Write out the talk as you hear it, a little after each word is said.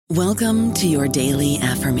Welcome to your daily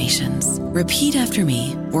affirmations. Repeat after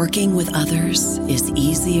me. Working with others is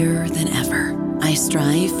easier than ever. I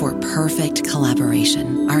strive for perfect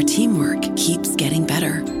collaboration. Our teamwork keeps getting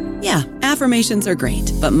better. Yeah, affirmations are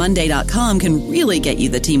great, but Monday.com can really get you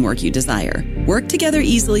the teamwork you desire. Work together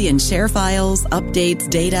easily and share files, updates,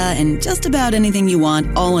 data, and just about anything you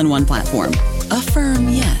want all in one platform. Affirm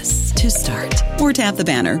yes to start, or tap the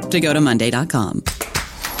banner to go to Monday.com.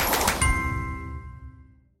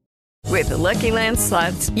 With the Lucky Land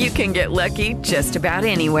Slots, you can get lucky just about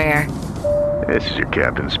anywhere. This is your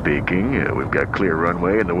captain speaking. We've got clear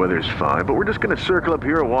runway and the weather's fine, but we're just going to circle up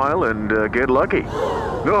here a while and get lucky.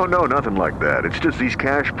 No, nothing like that. It's just these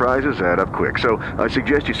cash prizes add up quick. So I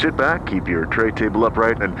suggest you sit back, keep your tray table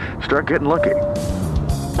upright, and start getting lucky.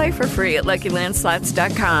 Play for free at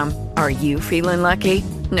LuckyLandSlots.com. Are you feeling lucky?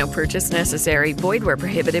 No purchase necessary. Void where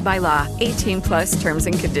prohibited by law. 18+ terms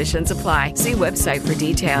and conditions apply. See website for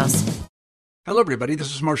details. Hello, everybody.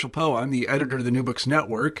 This is Marshall Poe. I'm the editor of the New Books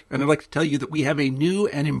Network, and I'd like to tell you that we have a new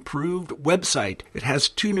and improved website. It has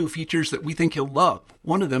 2 new features that we think you'll love.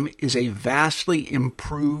 One of them is a vastly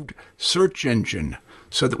improved search engine,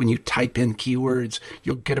 so that when you type in keywords,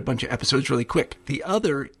 you'll get a bunch of episodes really quick. The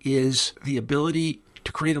other is the ability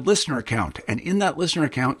to create a listener account. And in that listener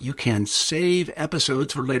account, you can save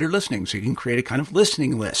episodes for later listening. So you can create a kind of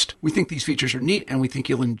listening list. We think these features are neat and we think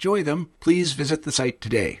you'll enjoy them. Please visit the site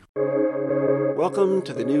today. Welcome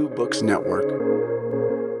to the New Books Network.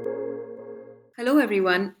 Hello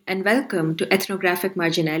everyone, and welcome to Ethnographic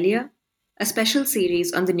Marginalia, a special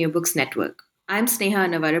series on the New Books Network. I'm Sneha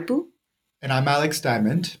Navarapu. And I'm Alex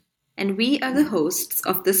Diamond. And we are the hosts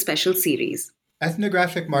of this special series.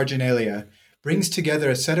 Ethnographic Marginalia brings together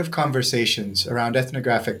a set of conversations around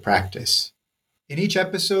ethnographic practice. In each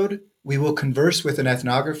episode, we will converse with an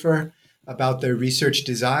ethnographer about their research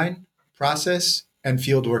design, process, and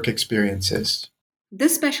fieldwork experiences.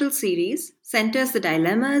 This special series centers the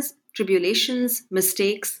dilemmas, tribulations,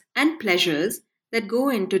 mistakes, and pleasures that go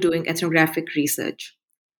into doing ethnographic research.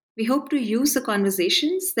 We hope to use the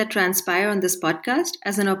conversations that transpire on this podcast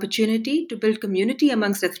as an opportunity to build community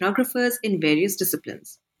amongst ethnographers in various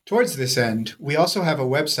disciplines. Towards this end, we also have a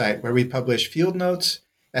website where we publish field notes,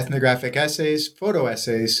 ethnographic essays, photo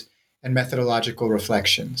essays, and methodological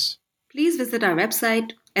reflections. Please visit our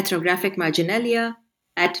website, Ethnographic Marginalia,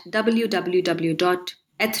 at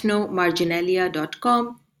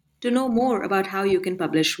www.ethnomarginalia.com to know more about how you can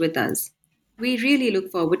publish with us. We really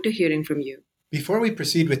look forward to hearing from you. Before we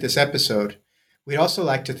proceed with this episode, we'd also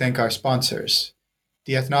like to thank our sponsors,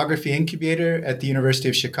 the Ethnography Incubator at the University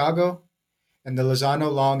of Chicago, and the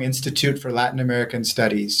Lozano Long Institute for Latin American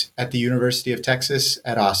Studies at the University of Texas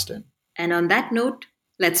at Austin. And on that note,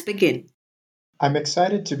 let's begin. I'm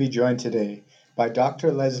excited to be joined today by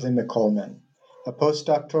Dr. Leslie McColeman, a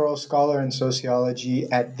postdoctoral scholar in sociology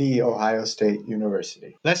at The Ohio State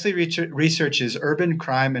University. Leslie researches urban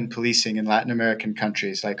crime and policing in Latin American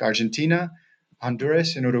countries like Argentina,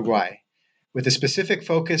 Honduras, and Uruguay, with a specific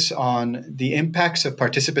focus on the impacts of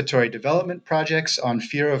participatory development projects on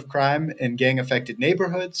fear of crime in gang-affected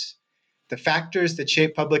neighborhoods, the factors that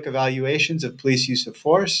shape public evaluations of police use of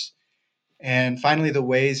force, and finally, the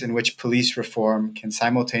ways in which police reform can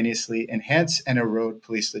simultaneously enhance and erode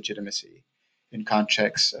police legitimacy in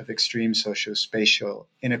contexts of extreme socio-spatial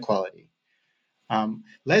inequality.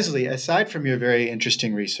 Leslie, aside from your very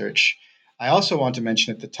interesting research, I also want to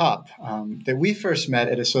mention at the top that we first met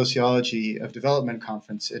at a Sociology of Development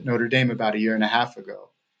conference at Notre Dame about 1.5 years ago,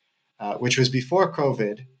 which was before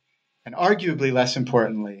COVID, and arguably less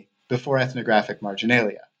importantly, before ethnographic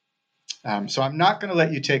marginalia. So I'm not going to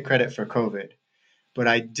let you take credit for COVID, but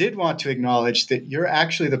I did want to acknowledge that you're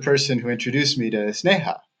actually the person who introduced me to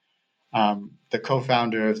Sneha, the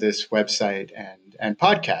co-founder of this website and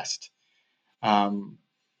podcast.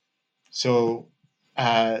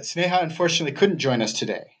 Sneha unfortunately couldn't join us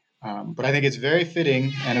today, but I think it's very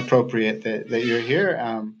fitting and appropriate that you're here,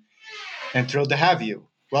 and thrilled to have you.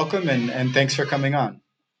 Welcome and thanks for coming on.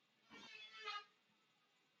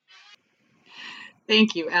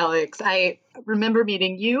 Thank you, Alex. I remember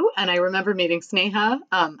meeting you and I remember meeting Sneha.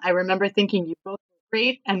 I remember thinking you both were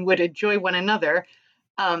great and would enjoy one another.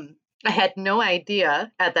 I had no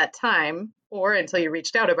idea at that time, or until you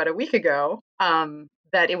reached out about a week ago,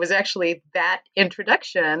 that it was actually that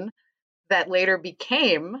introduction that later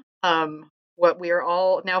became what we are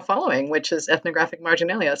all now following, which is ethnographic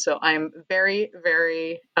marginalia. So I'm very,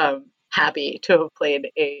 very happy to have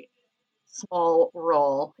played a small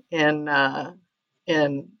role in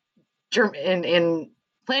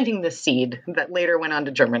planting the seed that later went on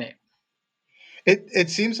to germinate. It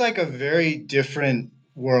seems like a very different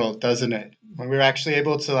world, doesn't it? When we're actually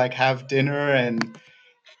able to like have dinner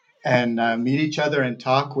and meet each other and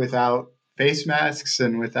talk without face masks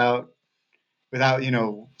and without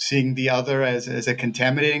seeing the other as a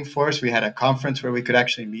contaminating force. We had a conference where we could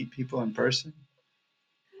actually meet people in person.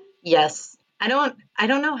 Yes. I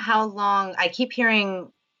don't know how long. I keep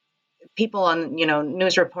hearing people on,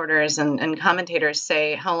 news reporters and commentators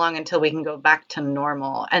say how long until we can go back to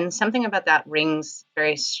normal. And something about that rings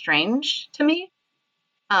very strange to me.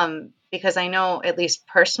 Because I know, at least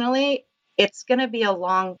personally, it's going to be a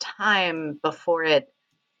long time before it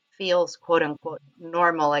feels quote unquote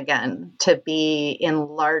normal again to be in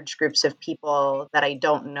large groups of people that I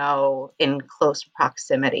don't know in close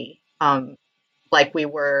proximity. Like we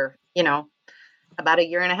were, about a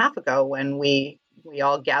year and a half ago when we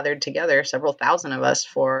all gathered together, several thousand of us,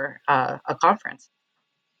 for a conference.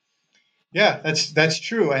 Yeah, that's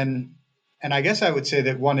true, and I guess I would say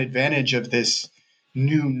that one advantage of this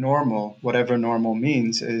new normal, whatever normal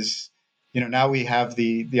means, is now we have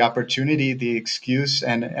the opportunity, the excuse,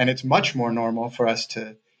 and it's much more normal for us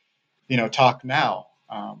to talk now,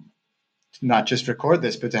 not just record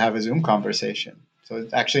this, but to have a Zoom conversation. So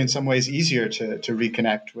it's actually in some ways easier to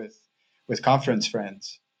reconnect with conference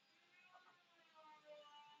friends.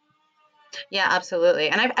 Yeah, absolutely.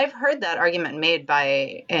 And I've heard that argument made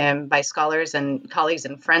by scholars and colleagues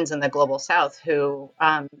and friends in the Global South who,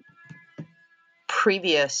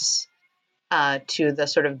 previous to the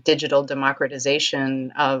sort of digital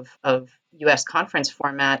democratization of U.S. conference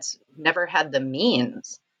formats, never had the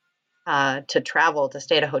means to travel, to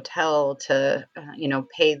stay at a hotel, to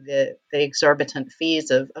pay the exorbitant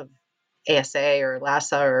fees of ASA or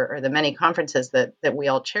LASA or the many conferences that we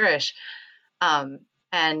all cherish.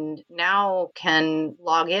 And now can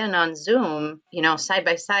log in on Zoom, side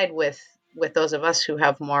by side with those of us who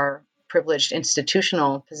have more privileged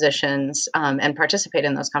institutional positions, and participate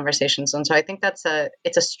in those conversations. And so I think it's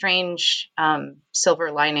a strange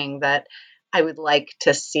silver lining that I would like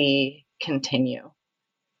to see continue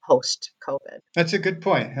post COVID. That's a good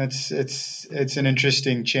point. It's an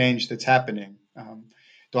interesting change that's happening.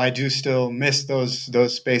 Though I do still miss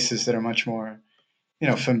those spaces that are much more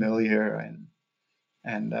familiar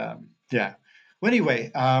and yeah. Well,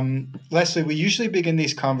 anyway, Leslie, we usually begin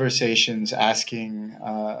these conversations asking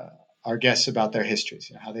our guests about their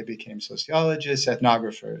histories, how they became sociologists,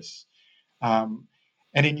 ethnographers. And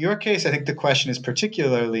in your case, I think the question is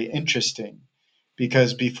particularly interesting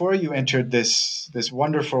because before you entered this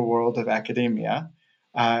wonderful world of academia,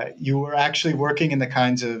 you were actually working in the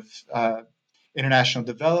kinds of international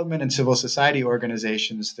development and civil society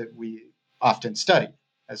organizations that we often study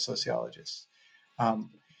as sociologists.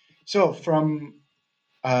 So from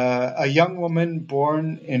a young woman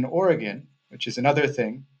born in Oregon, which is another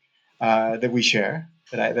thing that we share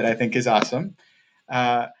that I think is awesome.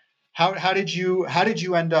 How did you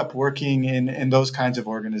end up working in those kinds of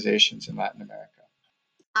organizations in Latin America?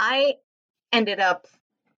 I ended up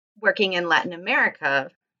working in Latin America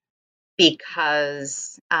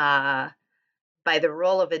because by the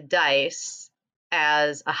roll of a dice,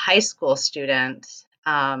 as a high school student,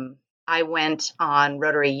 I went on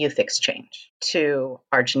Rotary Youth Exchange to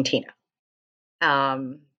Argentina.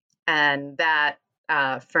 And that,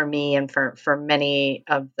 for me and for many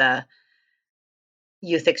of the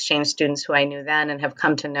youth exchange students who I knew then and have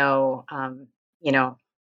come to know,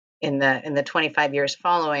 in the 25 years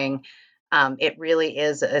following, it really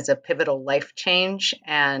is a pivotal life change.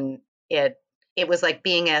 And it was like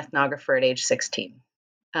being an ethnographer at age 16,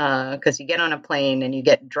 because you get on a plane and you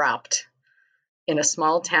get dropped in a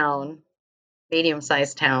small town,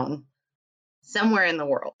 medium-sized town, somewhere in the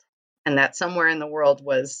world. And that somewhere in the world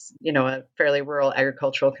was, a fairly rural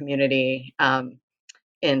agricultural community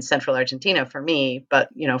in central Argentina for me. But,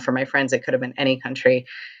 for my friends, it could have been any country,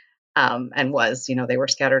 and was, they were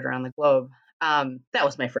scattered around the globe. That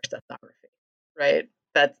was my first ethnography, right?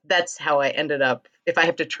 That's how I ended up. If I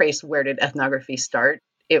have to trace where did ethnography start,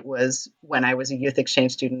 it was when I was a youth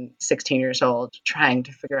exchange student, 16 years old, trying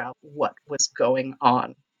to figure out what was going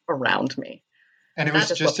on around me. And it was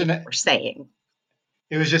not just what people were saying.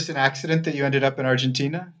 It was just an accident that you ended up in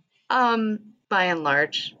Argentina? By and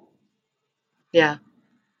large, yeah.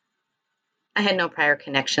 I had no prior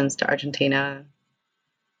connections to Argentina.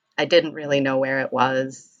 I didn't really know where it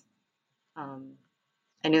was.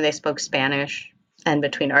 I knew they spoke Spanish, and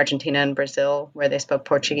between Argentina and Brazil, where they spoke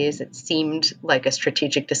Portuguese, it seemed like a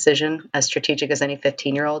strategic decision, as strategic as any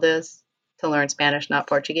 15-year-old is, to learn Spanish, not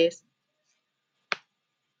Portuguese.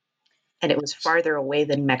 And it was farther away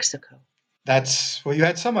than Mexico. Well, you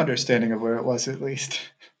had some understanding of where it was, at least.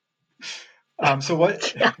 So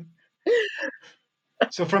what? Yeah.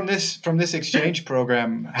 So from this exchange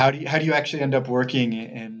program, how do you actually end up working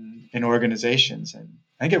in organizations? And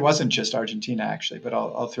I think it wasn't just Argentina actually, but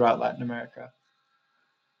all throughout Latin America.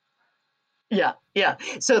 Yeah, yeah.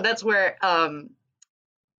 So that's where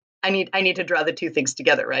I need to draw the two things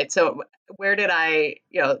together, right? So where did I,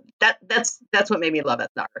 that's what made me love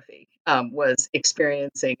ethnography, was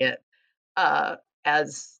experiencing it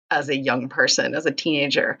as a young person, as a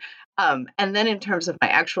teenager, and then in terms of my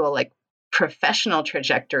actual like professional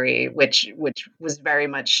trajectory, which was very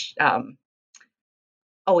much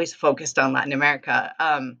always focused on Latin America.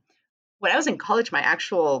 When I was in college,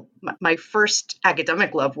 my first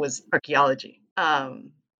academic love was archaeology.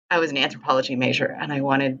 I was an anthropology major, and I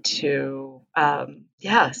wanted to,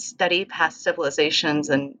 study past civilizations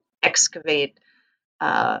and excavate,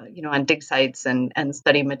 on dig sites and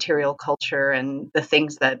study material culture and the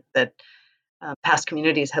things that past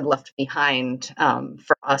communities had left behind,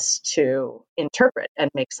 for us to interpret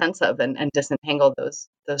and make sense of and disentangle those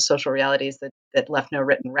social realities that left no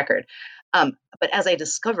written record. But as I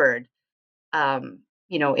discovered,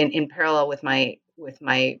 in parallel with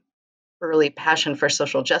my early passion for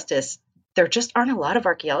social justice, there just aren't a lot of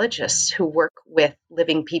archaeologists who work with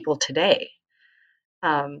living people today.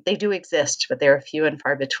 They do exist, but they're few and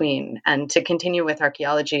far between. And to continue with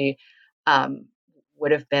archaeology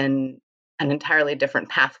would have been an entirely different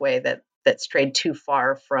pathway that strayed too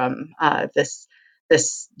far from this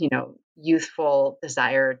youthful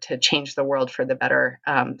desire to change the world for the better,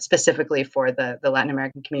 specifically for the Latin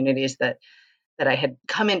American communities that I had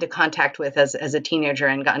come into contact with as a teenager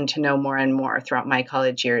and gotten to know more and more throughout my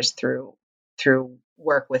college years through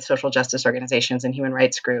work with social justice organizations and human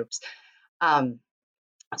rights groups.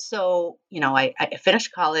 So, I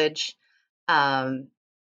finished college, and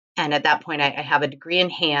at that point, I have a degree in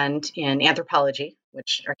hand in anthropology,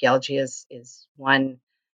 which archaeology is one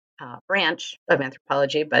branch of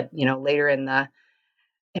anthropology. But later in my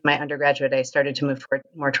undergraduate, I started to move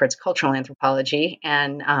more towards cultural anthropology,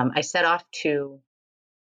 and I set off to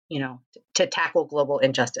tackle global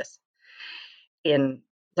injustice in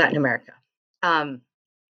Latin America. And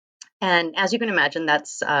as you can imagine,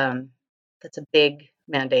 that's a big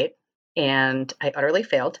mandate, and I utterly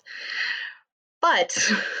failed. But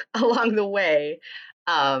along the way,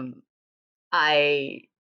 I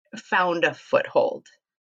found a foothold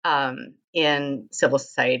in civil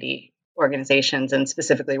society organizations, and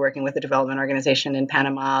specifically working with a development organization in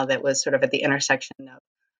Panama that was sort of at the intersection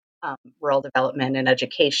of rural development and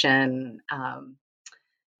education.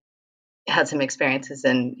 Had some experiences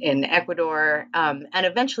in Ecuador, and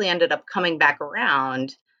eventually ended up coming back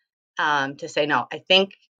around to say, no, I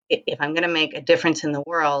think if I'm going to make a difference in the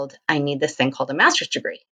world, I need this thing called a master's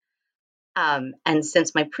degree. And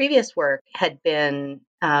since my previous work had been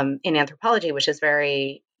in anthropology, which is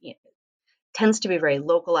tends to be very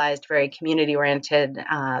localized, very community oriented,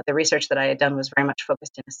 the research that I had done was very much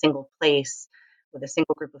focused in a single place with a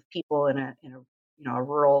single group of people in a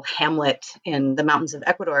rural hamlet in the mountains of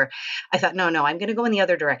Ecuador. I thought, no, I'm going to go in the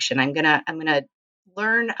other direction. I'm going to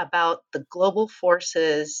learn about the global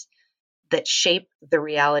forces that shape the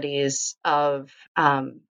realities of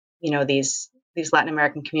these Latin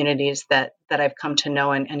American communities that I've come to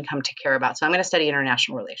know and come to care about. So I'm going to study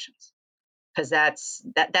international relations, because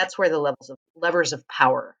that's where the levers of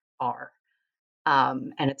power are,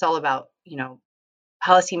 and it's all about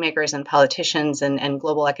policymakers and politicians and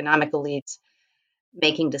global economic elites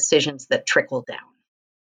making decisions that trickle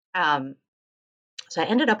down. So I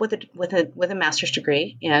ended up with a master's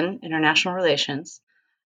degree in international relations,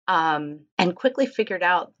 and quickly figured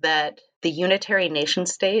out that the unitary nation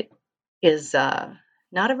state is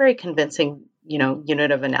not a very convincing,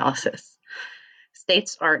 unit of analysis.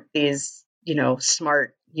 States aren't these,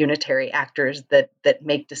 smart unitary actors that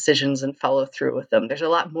make decisions and follow through with them. There's a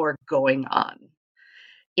lot more going on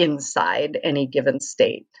inside any given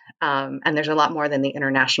state. And there's a lot more than the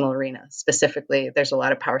international arena. Specifically, there's a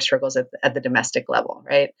lot of power struggles at the domestic level,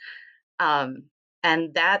 right?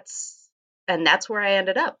 And that's where I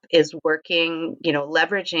ended up, is working,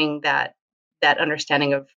 leveraging that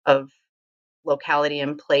understanding of locality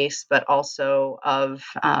and place, but also of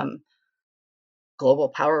global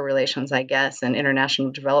power relations, I guess, and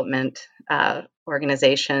international development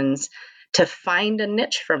organizations, to find a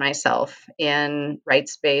niche for myself in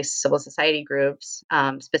rights-based civil society groups,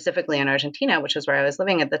 specifically in Argentina, which is where I was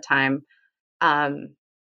living at the time. And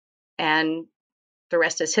the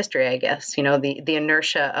rest is history, I guess. The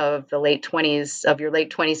inertia of your late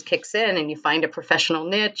 20s kicks in, and you find a professional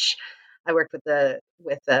niche. I worked with a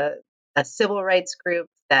civil rights group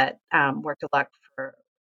that worked a lot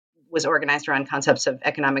was organized around concepts of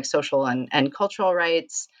economic, social, and cultural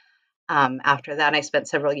rights. After that, I spent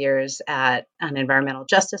several years at an environmental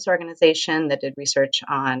justice organization that did research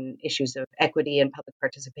on issues of equity and public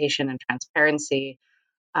participation and transparency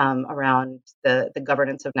around the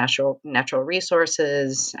governance of natural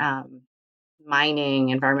resources, mining,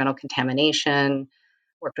 environmental contamination,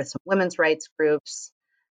 worked with some women's rights groups.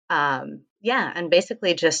 And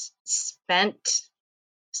basically just spent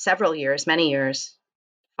several years, many years,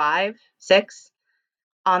 5, 6,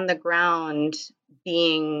 on the ground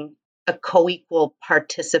being a co-equal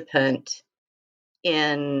participant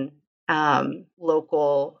in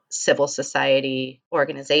local civil society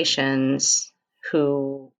organizations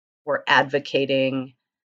who were advocating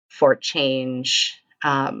for change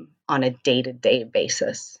on a day-to-day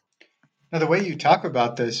basis. Now, the way you talk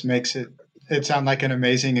about this makes it sound like an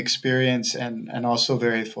amazing experience and also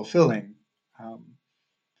very fulfilling.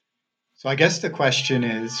 So I guess the question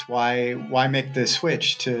is, why make the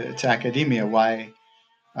switch to academia? Why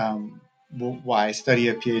study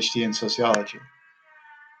a PhD in sociology?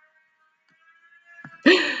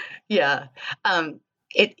 Yeah,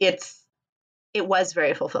 it was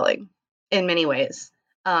very fulfilling in many ways,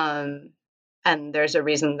 and there's a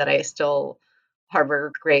reason that I still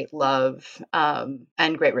harbor great love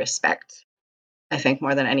and great respect. I think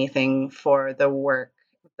more than anything for the work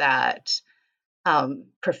that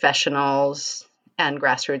professionals and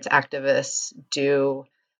grassroots activists do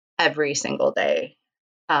every single day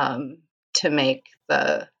to make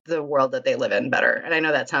the world that they live in better. And I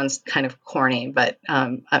know that sounds kind of corny, but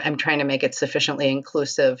I'm trying to make it sufficiently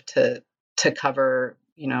inclusive to cover,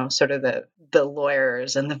 sort of the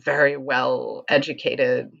lawyers and the very well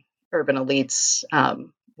educated urban elites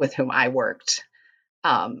with whom I worked,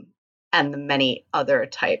 and the many other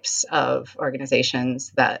types of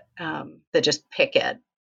organizations that just pick at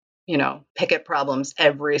problems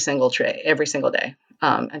every single day,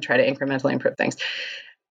 and try to incrementally improve things.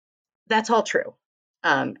 That's all true.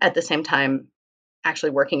 At the same time, actually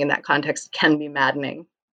working in that context can be maddening.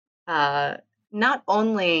 Not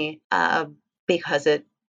only because it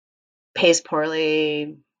pays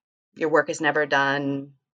poorly, your work is never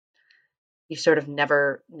done, you sort of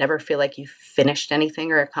never feel like you've finished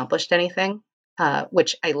anything or accomplished anything,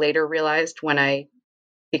 which I later realized when I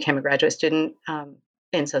became a graduate student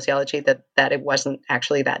in sociology that it wasn't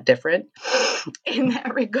actually that different in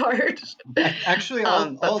that regard. Actually,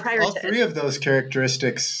 all three of those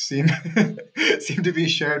characteristics seem to be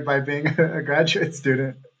shared by being a graduate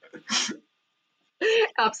student.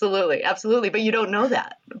 Absolutely. But you don't know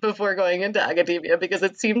that before going into academia because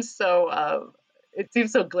it seems so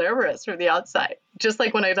glamorous from the outside. Just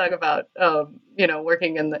like when I talk about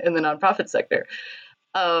working in the nonprofit sector.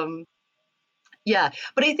 But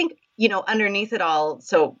I think underneath it all.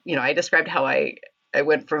 So I described how I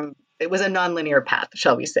went from, it was a nonlinear path,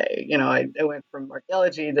 shall we say. I went from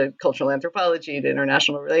archaeology to cultural anthropology to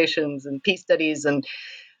international relations and peace studies, and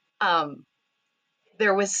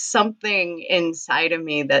there was something inside of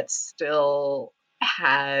me that still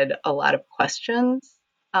had a lot of questions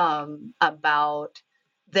about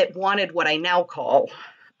that wanted what I now call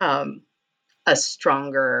a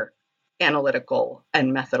stronger analytical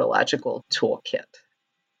and methodological toolkit.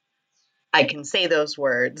 I can say those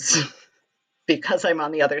words because I'm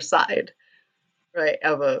on the other side, right,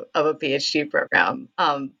 of a PhD program.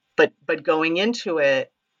 But going into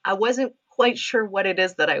it, I wasn't quite sure what it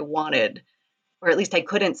is that I wanted, or at least I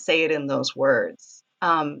couldn't say it in those words.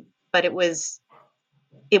 But it was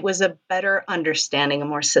a better understanding, a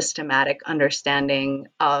more systematic understanding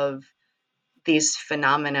of these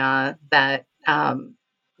phenomena that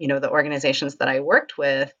the organizations that I worked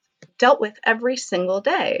with dealt with every single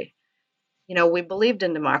day. We believed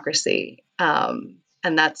in democracy, and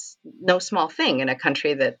that's no small thing in a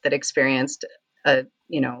country that experienced a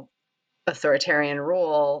authoritarian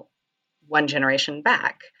rule one generation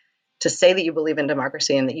back. To say that you believe in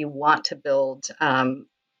democracy and that you want to build,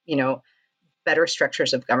 better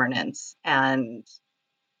structures of governance and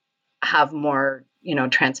have more,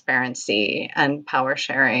 transparency and power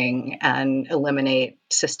sharing and eliminate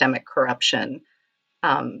systemic corruption.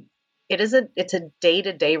 It's a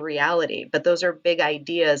day-to-day reality, but those are big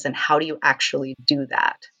ideas. And how do you actually do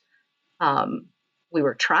that? We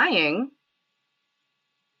were trying,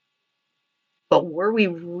 but were we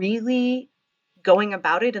really going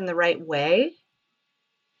about it in the right way?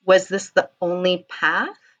 Was this the only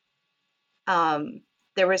path?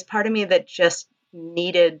 There was part of me that just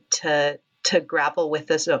needed to grapple with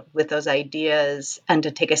those ideas and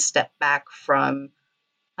to take a step back from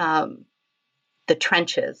the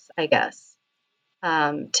trenches, I guess,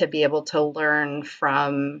 to be able to learn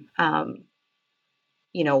from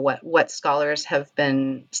what scholars have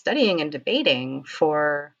been studying and debating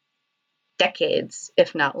for decades,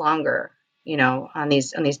 if not longer, on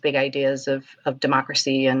these big ideas of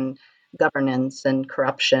democracy and governance and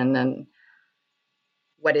corruption and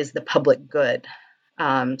what is the public good.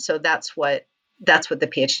 So that's what the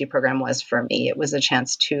PhD program was for me. It was a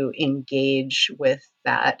chance to engage with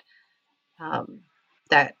that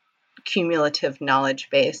cumulative knowledge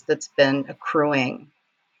base that's been accruing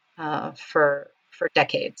for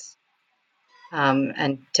decades,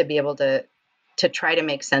 and to be able to try to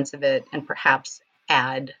make sense of it and perhaps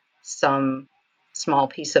add some small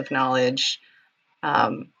piece of knowledge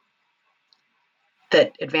that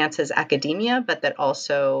advances academia, but that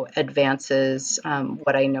also advances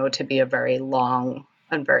what I know to be a very long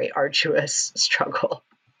and very arduous struggle.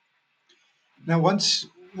 Now, once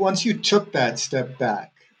you took that step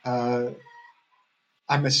back, I'm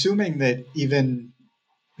assuming that even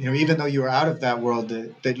though you were out of that world,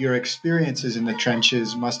 that your experiences in the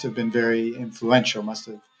trenches must have been very influential, must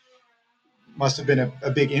have been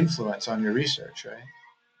a big influence on your research, right?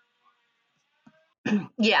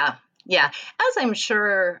 Yeah. As I'm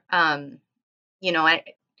sure, I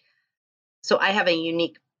have a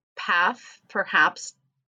unique path, perhaps,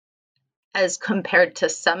 as compared to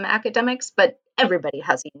some academics, but everybody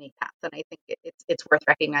has a unique path. And I think it's worth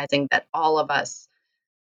recognizing that all of us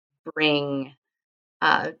bring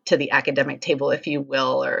to the academic table, if you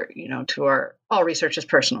will, or, to all research is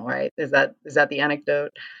personal, right? Is that the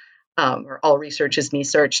anecdote? Or all research is me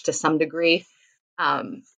search to some degree.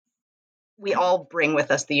 We all bring with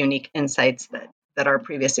us the unique insights that our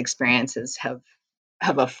previous experiences have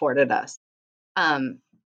afforded us.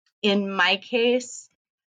 In my case,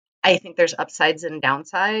 I think there's upsides and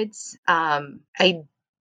downsides. I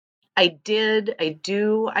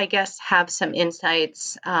guess, have some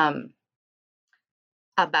insights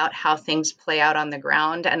about how things play out on the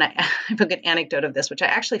ground. And I have a good anecdote of this, which I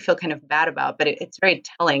actually feel kind of bad about, but it's very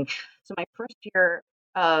telling. So my first year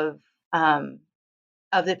of the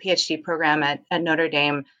PhD program at Notre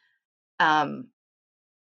Dame, in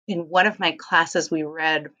one of my classes, we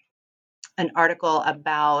read an article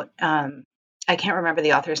about, I can't remember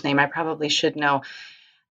the author's name, I probably should know,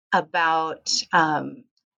 about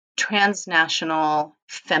transnational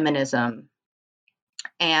feminism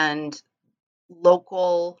and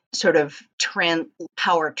local sort of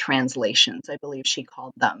power translations, I believe she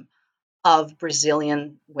called them, of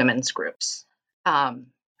Brazilian women's groups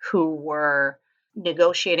who were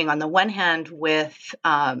negotiating on the one hand with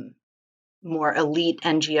more elite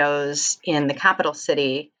NGOs in the capital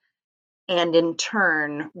city, and in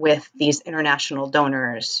turn with these international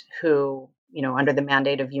donors who, under the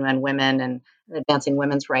mandate of UN Women and advancing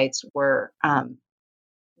women's rights, were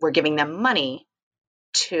giving them money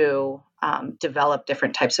to develop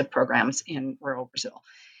different types of programs in rural Brazil.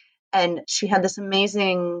 And she had this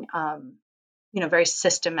amazing, very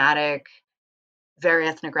systematic, very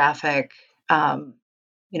ethnographic,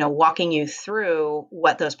 walking you through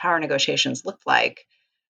what those power negotiations looked like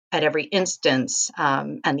at every instance,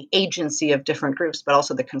 and the agency of different groups, but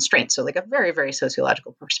also the constraints. So like a very, very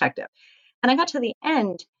sociological perspective. And I got to the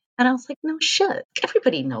end and I was like, no shit,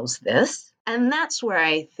 everybody knows this. And that's where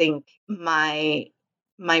I think my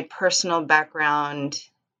personal background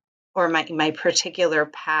or my particular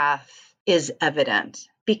path is evident,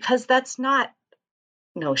 because that's not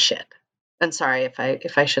no shit. And sorry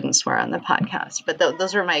if I shouldn't swear on the podcast, but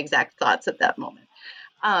those are my exact thoughts at that moment.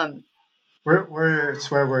 We're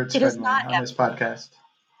swear words friendly on this podcast.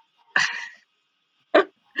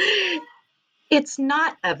 It's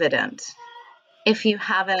not evident if you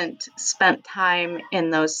haven't spent time in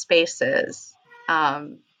those spaces,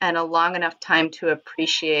 and a long enough time to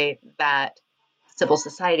appreciate that civil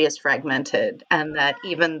society is fragmented, and that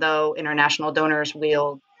even though international donors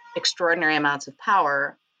wield extraordinary amounts of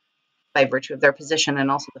power by virtue of their position and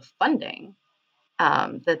also the funding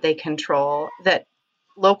that they control, that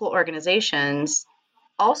local organizations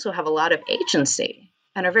also have a lot of agency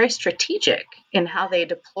and are very strategic in how they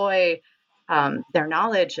deploy their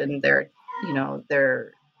knowledge and their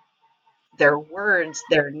words,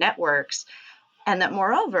 their networks. And that,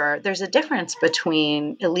 moreover, there's a difference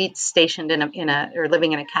between elites stationed in a or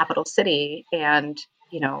living in a capital city and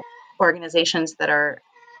organizations that are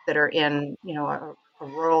in a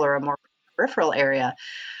rural or a more peripheral area.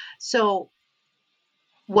 So,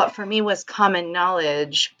 what for me was common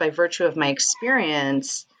knowledge by virtue of my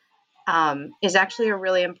experience is actually a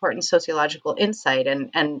really important sociological insight,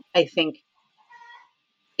 and I think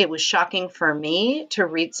it was shocking for me to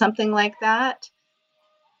read something like that.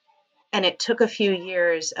 And it took a few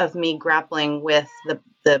years of me grappling with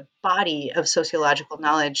the body of sociological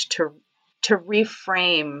knowledge to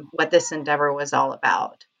reframe what this endeavor was all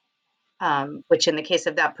about. which in the case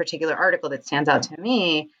of that particular article that stands out to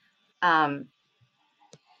me,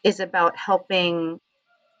 is about helping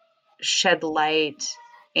shed light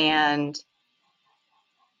and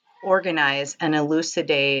organize and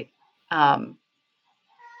elucidate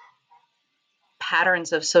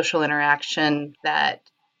patterns of social interaction that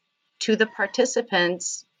to the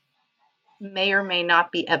participants may or may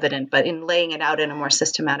not be evident, but in laying it out in a more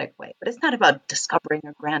systematic way. But it's not about discovering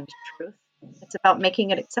a grand truth. It's about making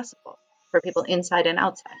it accessible for people inside and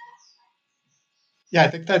outside. Yeah, I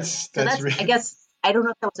think that's really... I guess I don't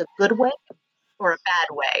know if that was a good way or a bad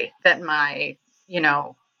way that my,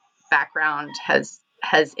 background has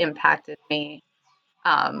impacted me.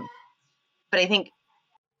 But I think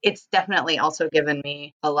it's definitely also given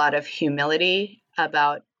me a lot of humility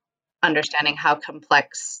about understanding how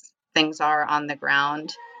complex things are on the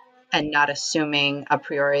ground and not assuming a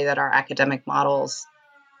priori that our academic models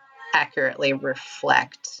accurately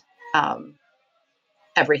reflect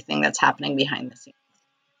everything that's happening behind the scenes.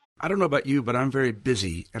 I don't know about you, but I'm very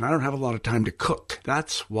busy and I don't have a lot of time to cook.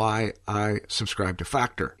 That's why I subscribe to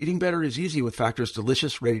Factor. Eating better is easy with Factor's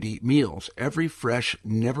delicious, ready-to-eat meals. Every fresh,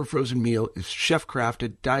 never frozen meal is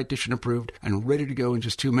chef-crafted, dietitian approved, and ready to go in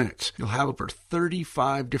just 2 minutes. You'll have over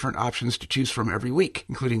 35 different options to choose from every week,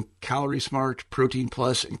 including Calorie Smart, Protein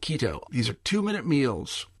Plus, and Keto. These are 2-minute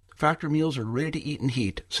meals. Factor meals are ready to eat and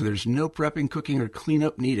heat, so there's no prepping, cooking, or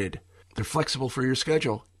cleanup needed. They're flexible for your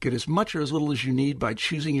schedule. Get as much or as little as you need by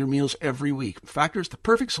choosing your meals every week. Factor is the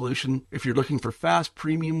perfect solution if you're looking for fast,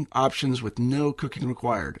 premium options with no cooking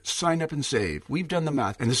required. Sign up and save. We've done the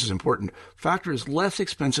math, and this is important. Factor is less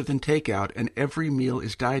expensive than takeout, and every meal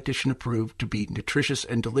is dietitian approved to be nutritious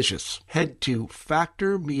and delicious. Head to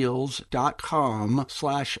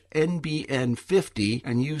factormeals.com/NBN50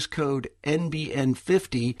 and use code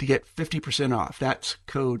NBN50 to get 50% off. That's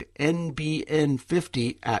code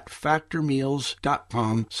NBN50 at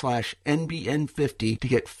factormeals.com/NBN50 to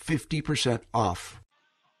get 50% off.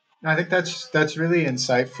 I think that's really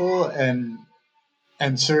insightful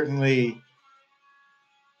and certainly,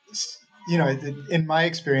 in my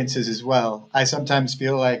experiences as well, I sometimes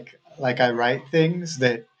feel like I write things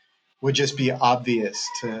that would just be obvious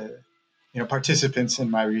to participants in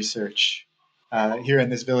my research here in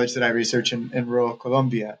this village that I research in rural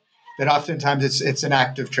Colombia. That oftentimes it's an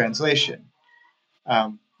act of translation.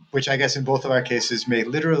 Which I guess in both of our cases may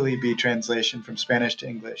literally be translation from Spanish to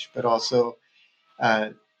English, but also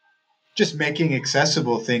just making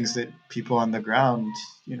accessible things that people on the ground,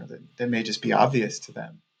 that may just be obvious to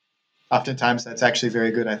them. Oftentimes that's actually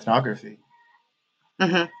very good ethnography.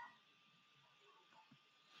 Mm-hmm.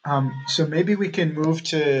 So maybe we can move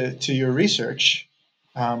to your research,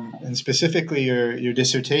 and specifically your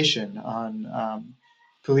dissertation on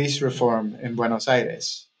police reform in Buenos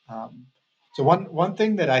Aires. So one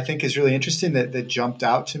thing that I think is really interesting that jumped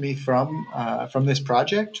out to me from this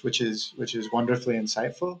project, which is wonderfully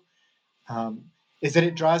insightful, is that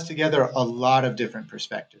it draws together a lot of different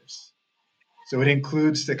perspectives. So it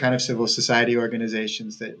includes the kind of civil society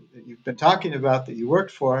organizations that you've been talking about, that you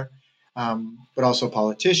worked for, but also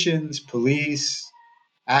politicians, police,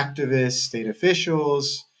 activists, state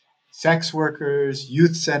officials, sex workers,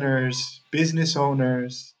 youth centers, business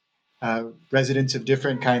owners, residents of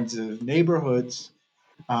different kinds of neighborhoods.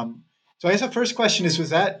 So I guess the first question is, was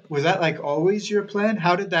that like always your plan?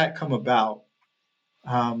 How did that come about?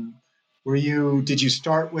 Did you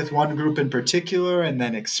start with one group in particular and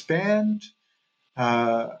then expand?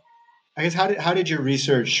 I guess how did your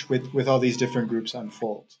research with all these different groups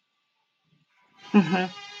unfold? Mm-hmm.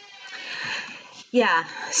 Yeah.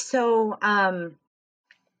 So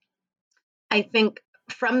I think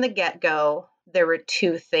from the get-go, there were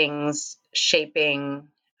two things shaping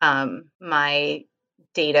my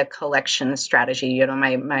data collection strategy,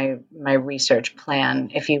 my research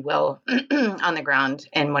plan, if you will, on the ground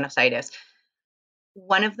in Buenos Aires.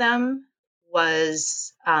 One of them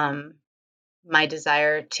was my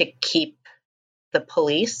desire to keep the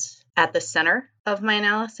police at the center of my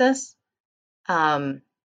analysis. And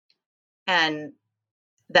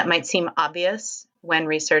that might seem obvious when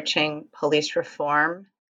researching police reform.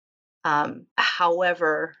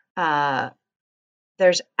 However,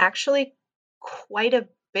 there's actually quite a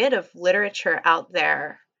bit of literature out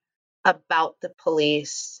there about the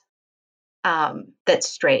police that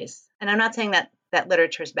strays. And I'm not saying that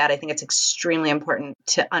literature is bad. I think it's extremely important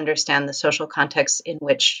to understand the social context in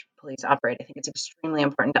which police operate. I think it's extremely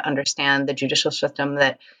important to understand the judicial system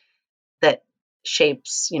that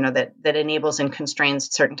shapes, that enables and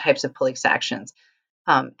constrains certain types of police actions.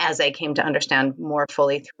 As I came to understand more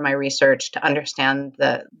fully through my research, to understand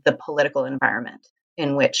the political environment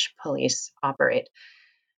in which police operate.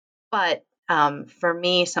 But for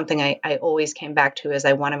me, something I always came back to is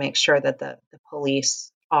I want to make sure that the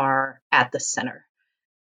police are at the center.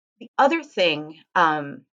 The other thing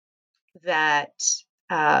that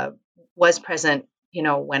was present,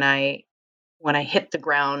 when I hit the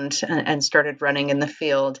ground and started running in the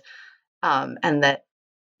field, and that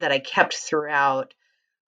I kept throughout,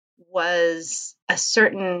 was a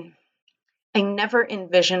certain. I never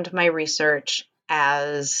envisioned my research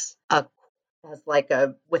as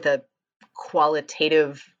with a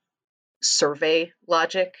qualitative survey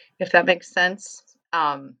logic, if that makes sense.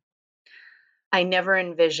 I never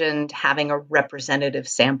envisioned having a representative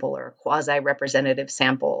sample or a quasi-representative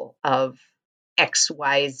sample of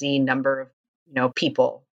XYZ number of,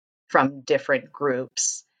 people from different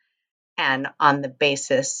groups, and on the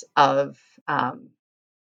basis of,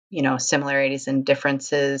 similarities and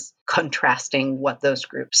differences, contrasting what those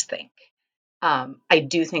groups think. I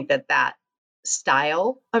do think that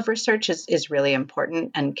style of research is really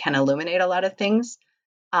important and can illuminate a lot of things,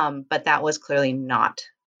 but that was clearly not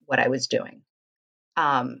what I was doing.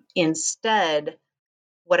 Instead,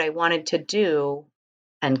 what I wanted to do,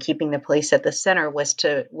 and keeping the police at the center,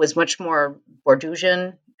 was much more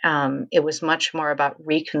Bourdieusian. It was much more about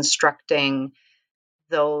reconstructing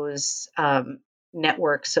those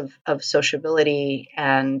networks of sociability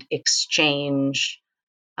and exchange,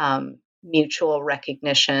 mutual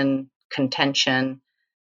recognition, contention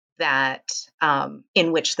that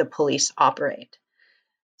in which the police operate.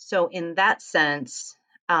 So in that sense,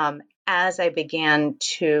 as I began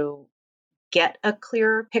to get a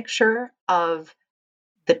clearer picture of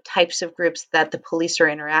the types of groups that the police are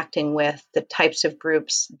interacting with, the types of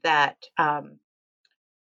groups that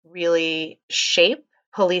really shape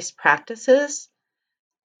police practices,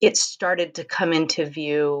 it started to come into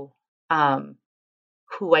view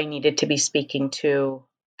who I needed to be speaking to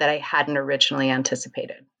that I hadn't originally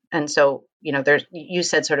anticipated. And so, you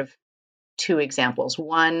said sort of two examples.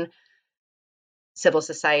 One, civil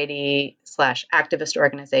society / activist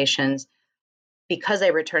organizations. Because I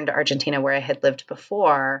returned to Argentina, where I had lived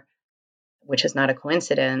before, which is not a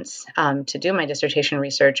coincidence, to do my dissertation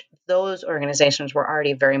research, those organizations were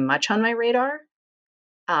already very much on my radar,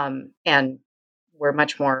 and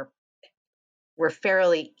were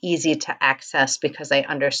fairly easy to access because I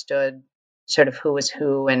understood sort of who was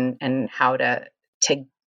who and how to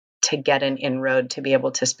get an inroad to be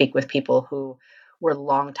able to speak with people who were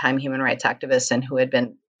longtime human rights activists and who had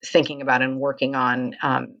been thinking about and working on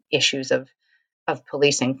issues of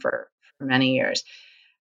policing for many years.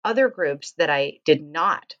 Other groups that I did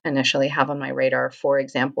not initially have on my radar, for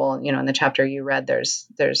example, in the chapter you read,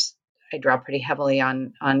 I draw pretty heavily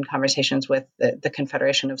on conversations with the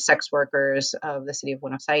Confederation of Sex Workers of the city of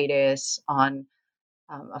Buenos Aires, on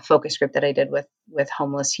a focus group that I did with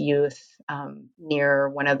homeless youth near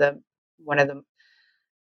one of the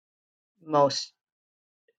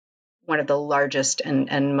largest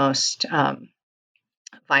and most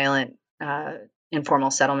violent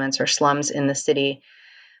informal settlements or slums in the city.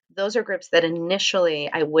 Those are groups that initially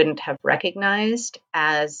I wouldn't have recognized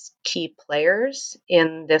as key players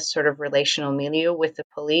in this sort of relational milieu with the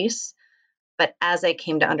police. But as I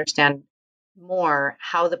came to understand more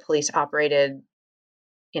how the police operated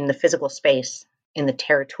in the physical space, in the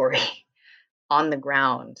territory, on the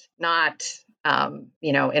ground, not,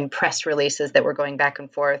 in press releases that were going back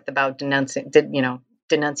and forth about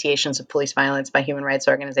denunciations of police violence by human rights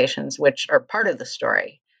organizations, which are part of the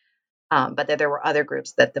story. But that there were other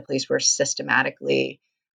groups that the police were systematically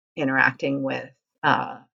interacting with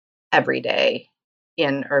every day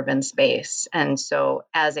in urban space. And so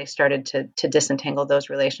as I started to disentangle those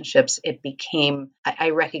relationships, I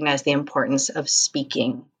recognized the importance of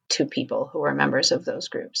speaking to people who are members of those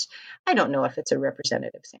groups. I don't know if it's a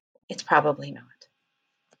representative sample. It's probably not.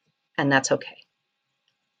 And that's okay.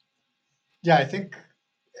 Yeah, I think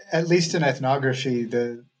at least in ethnography,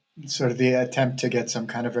 the attempt to get some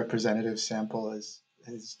kind of representative sample is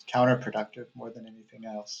counterproductive more than anything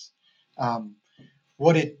else.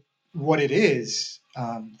 What it is,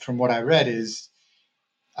 from what I read, is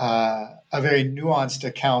a very nuanced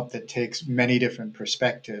account that takes many different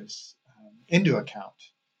perspectives into account,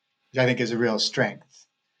 which I think is a real strength.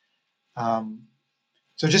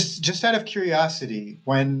 So just out of curiosity,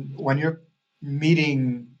 when you're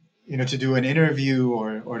meeting, to do an interview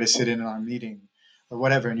or to sit in on a meeting or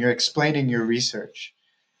whatever, and you're explaining your research,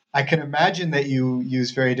 I can imagine that you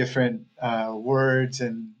use very different words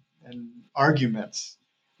and arguments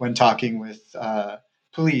when talking with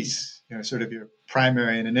police, sort of your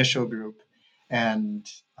primary and initial group, and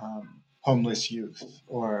homeless youth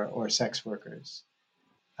or sex workers.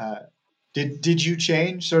 Did you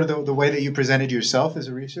change sort of the way that you presented yourself as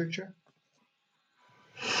a researcher?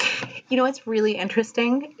 What's really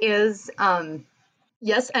interesting is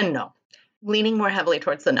yes and no, leaning more heavily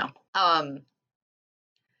towards the no.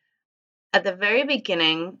 At the very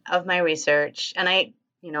beginning of my research, and I,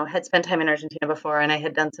 had spent time in Argentina before, and I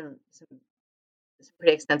had done some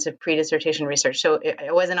pretty extensive pre-dissertation research, so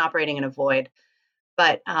I wasn't operating in a void.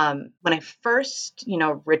 But when I first,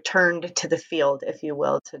 returned to the field, if you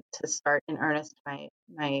will, to start in earnest my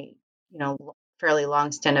fairly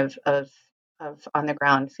long stint of on the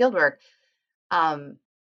ground fieldwork,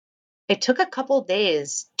 it took a couple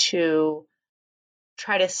days to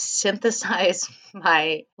try to synthesize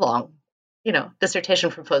my long,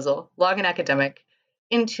 dissertation proposal, long and academic,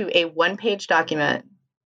 into a one-page document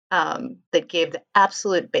that gave the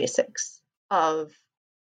absolute basics of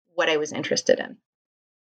what I was interested in.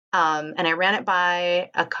 And I ran it by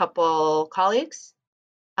a couple colleagues,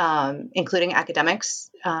 including academics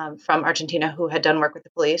from Argentina who had done work with the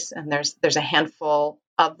police. And there's a handful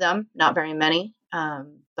of them, not very many,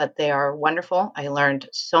 but they are wonderful. I learned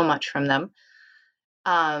so much from them.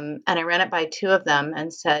 And I ran it by two of them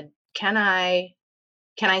and said, can I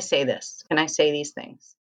say this? Can I say these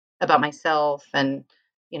things about myself? And,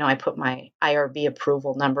 I put my IRB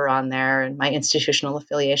approval number on there and my institutional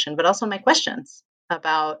affiliation, but also my questions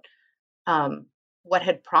about what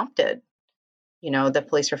had prompted, the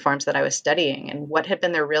police reforms that I was studying, and what had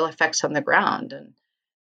been their real effects on the ground, and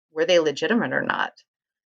were they legitimate or not?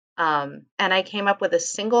 And I came up with a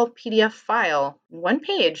single PDF file, one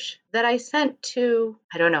page, that I sent to,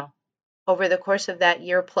 I don't know, over the course of that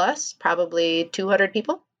year plus, probably 200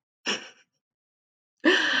 people.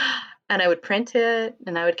 And I would print it,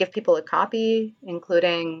 and I would give people a copy,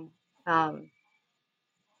 including the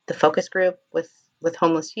focus group with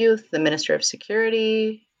homeless youth, the Minister of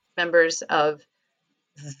Security, members of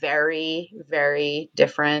very, very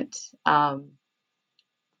different,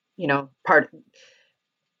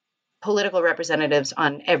 political representatives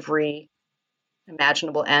on every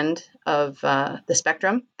imaginable end of the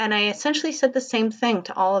spectrum. And I essentially said the same thing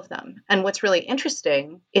to all of them. And what's really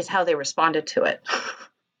interesting is how they responded to it.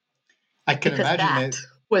 I can imagine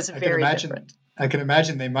different. I can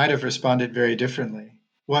imagine they might have responded very differently.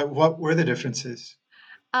 What were the differences?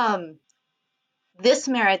 This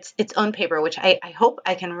merits its own paper, which I hope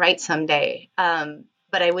I can write someday.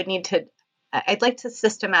 But I'd like to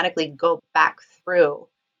systematically go back through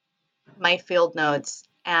my field notes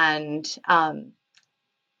and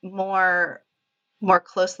more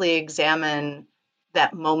closely examine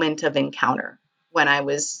that moment of encounter when I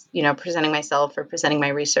was, presenting myself or presenting my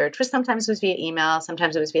research, which sometimes was via email,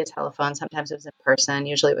 sometimes it was via telephone, sometimes it was in person.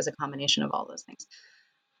 Usually it was a combination of all those things.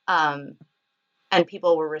 And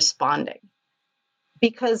people were responding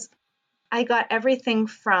because I got everything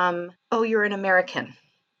from, oh, you're an American,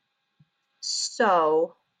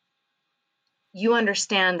 so you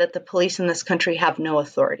understand that the police in this country have no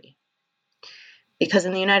authority. Because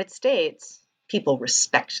in the United States, people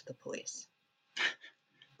respect the police.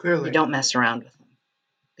 Clearly. You don't mess around with them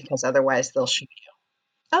because otherwise they'll shoot you.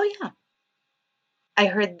 Oh, yeah. I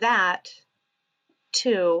heard that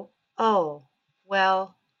too. Oh,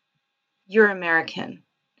 well, you're American,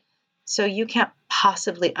 so you can't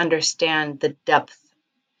possibly understand the depth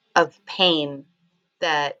of pain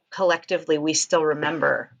that collectively we still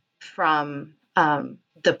remember from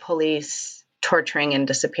the police torturing and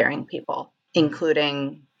disappearing people,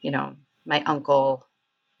 including, my uncle,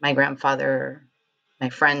 my grandfather, my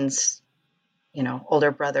friends,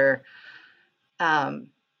 older brother,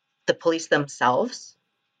 the police themselves.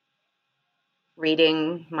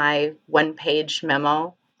 Reading my one-page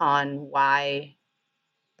memo on why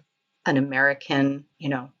an American,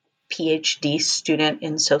 PhD student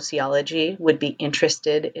in sociology would be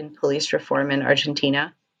interested in police reform in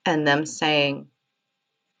Argentina, and them saying,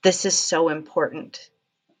 this is so important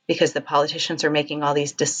because the politicians are making all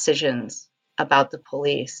these decisions about the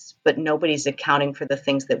police, but nobody's accounting for the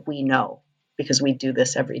things that we know because we do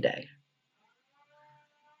this every day.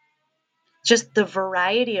 Just the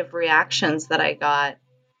variety of reactions that I got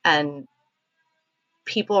and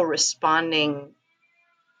people responding,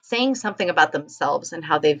 saying something about themselves and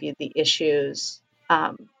how they viewed the issues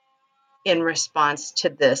in response to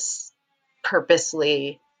this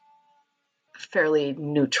purposely fairly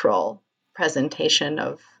neutral presentation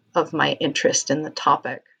of my interest in the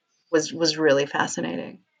topic was really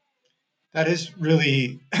fascinating. That is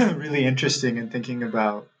really, really interesting in thinking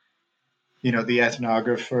about, the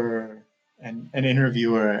ethnographer and an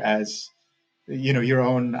interviewer as, your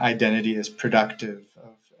own identity as productive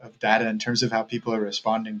of data in terms of how people are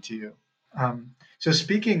responding to you. So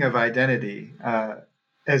speaking of identity,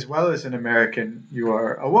 as well as an American, you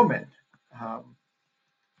are a woman.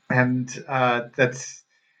 And that's,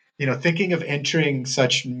 thinking of entering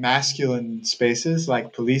such masculine spaces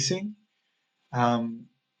like policing. Um,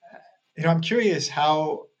 I'm curious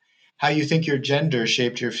how you think your gender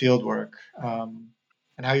shaped your fieldwork,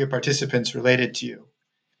 and how your participants related to you.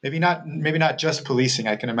 Maybe not just policing.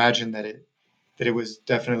 I can imagine that it was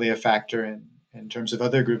definitely a factor in terms of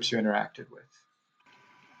other groups you interacted with.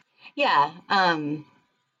 Yeah.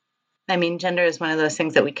 I mean, gender is one of those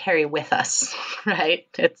things that we carry with us, right?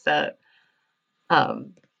 It's a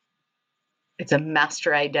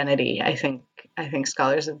master identity. I think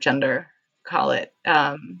scholars of gender call it.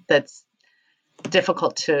 That's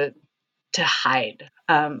difficult to hide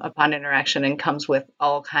upon interaction, and comes with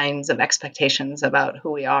all kinds of expectations about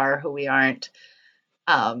who we are, who we aren't,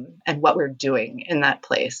 and what we're doing in that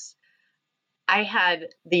place. I had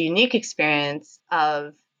the unique experience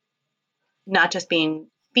of not just being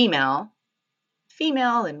female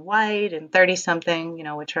and white and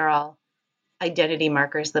 30-something, which are all identity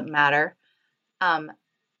markers that matter. But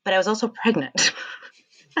I was also pregnant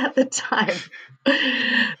at the time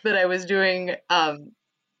that I was doing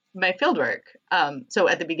my fieldwork. So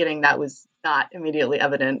at the beginning, that was not immediately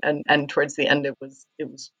evident, and towards the end, it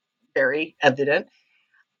was very evident.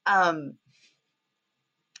 And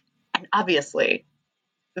obviously,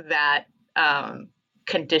 that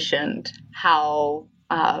conditioned how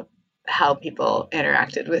people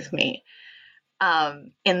interacted with me.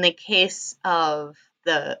 In the case of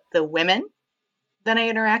the women that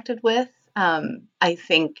I interacted with, I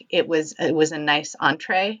think it was a nice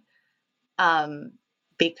entree,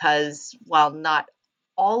 because while not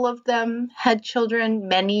all of them had children,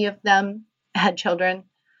 many of them had children,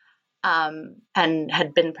 and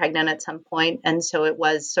had been pregnant at some point, and so it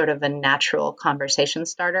was sort of a natural conversation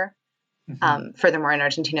starter. Furthermore, in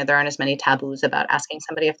Argentina, there aren't as many taboos about asking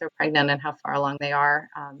somebody if they're pregnant and how far along they are,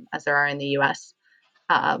 as there are in the U.S.,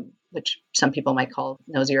 which some people might call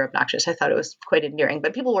nosy or obnoxious. I thought it was quite endearing,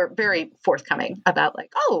 but people were very forthcoming about,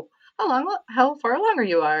 like, oh, how far along are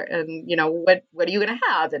you are, and what are you going to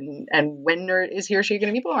have, and when is he or she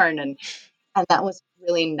going to be born, and that was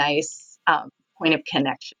really nice point of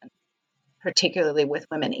connection, particularly with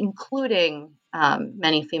women, including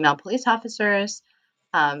many female police officers.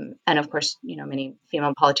 And of course, many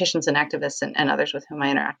female politicians and activists and others with whom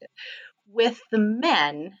I interacted. With the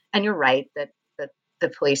men, and you're right that the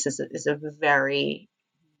police is a very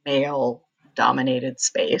male-dominated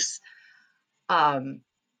space.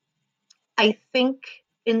 I think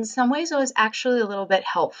in some ways it was actually a little bit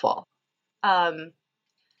helpful.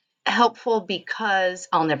 Helpful because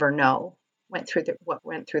I'll never know what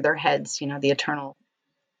went through their heads, the eternal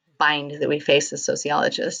bind that we face as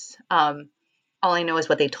sociologists. All I know is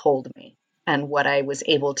what they told me and what I was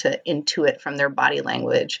able to intuit from their body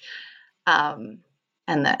language, and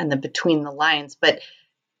the between the lines. But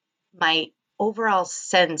my overall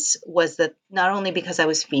sense was that not only because I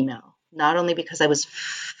was female, not only because I was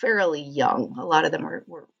fairly young, a lot of them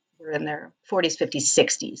were in their 40s,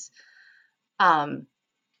 50s, 60s,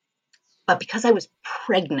 but because I was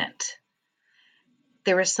pregnant,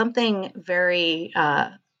 there was something very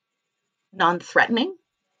non-threatening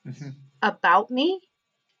about me,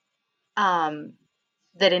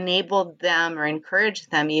 that enabled them or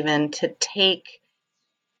encouraged them even to take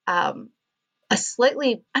a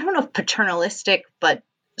slightly, I don't know if paternalistic, but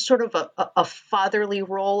sort of a fatherly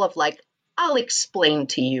role of, like, I'll explain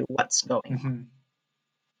to you what's going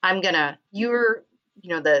on. You're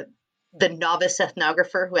the novice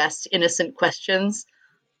ethnographer who asks innocent questions.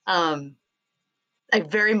 I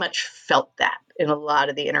very much felt that in a lot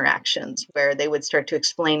of the interactions where they would start to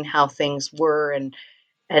explain how things were and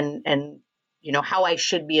how I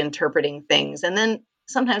should be interpreting things. And then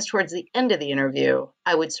sometimes towards the end of the interview,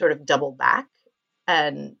 I would sort of double back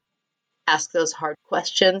and ask those hard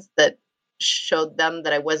questions that showed them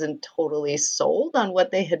that I wasn't totally sold on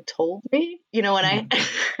what they had told me. And I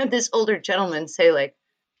had this older gentleman say, like,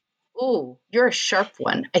 "Ooh, you're a sharp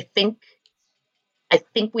one. I think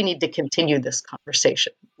we need to continue this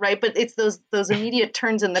conversation," right? But it's those immediate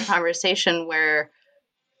turns in the conversation where,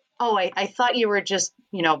 oh, I thought you were just,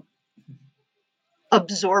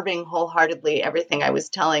 absorbing wholeheartedly everything I was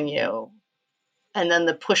telling you. And then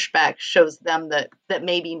the pushback shows them that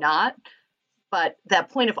maybe not. But that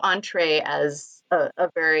point of entree as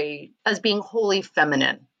as being wholly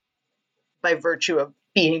feminine by virtue of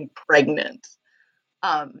being pregnant,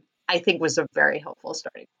 I think was a very helpful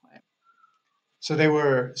starting point. So they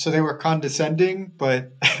were condescending,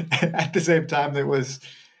 but at the same time, it was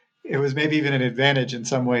maybe even an advantage in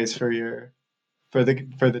some ways for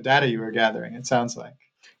the data you were gathering. It sounds like.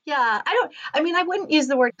 Yeah, I wouldn't use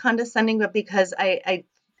the word condescending, but because I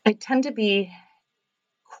tend to be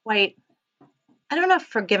quite, I don't know if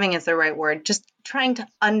forgiving is the right word, just trying to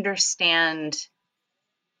understand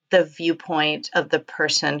the viewpoint of the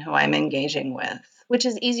person who I'm engaging with, which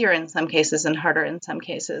is easier in some cases and harder in some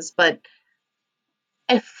cases. But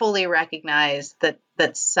I fully recognize that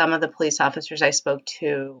some of the police officers I spoke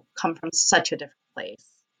to come from such a different place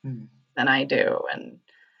than I do. And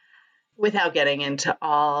without getting into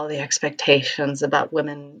all the expectations about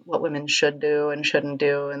women, what women should do and shouldn't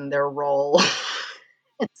do and their role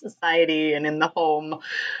in society and in the home,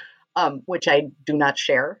 which I do not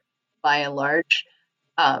share by and large.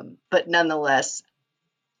 But nonetheless,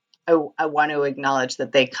 I want to acknowledge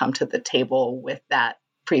that they come to the table with that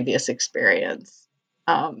previous experience.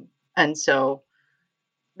 And so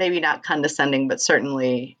maybe not condescending, but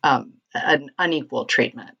certainly an unequal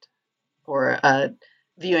treatment or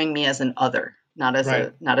viewing me as an other, not as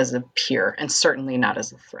a peer, and certainly not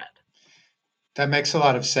as a threat. That makes a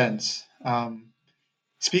lot of sense.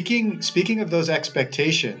 Speaking of those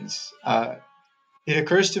expectations, it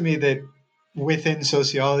occurs to me that within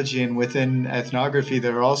sociology and within ethnography,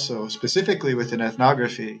 there are also, specifically within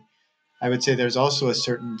ethnography, I would say there's also a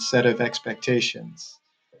certain set of expectations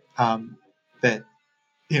that,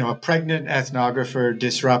 a pregnant ethnographer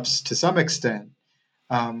disrupts to some extent.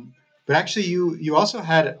 But actually, you also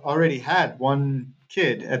already had one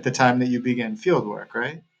kid at the time that you began fieldwork,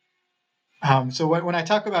 right? So when I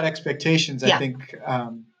talk about expectations, I think,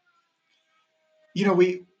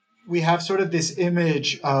 we have sort of this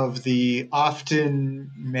image of the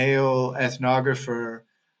often male ethnographer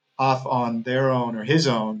off on their own or his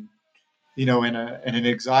own, in an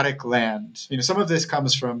exotic land. Some of this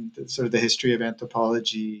comes from sort of the history of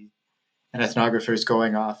anthropology and ethnographers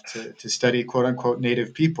going off to study quote unquote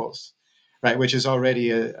native peoples, right? Which is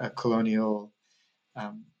already a colonial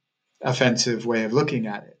offensive way of looking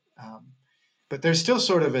at it. But there's still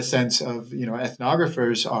sort of a sense of,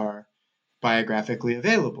 ethnographers are biographically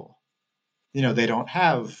available. They don't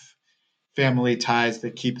have family ties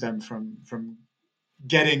that keep them from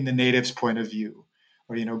getting the native's point of view,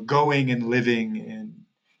 or going and living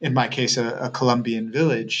in my case a Colombian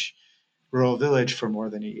rural village for more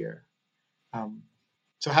than a year.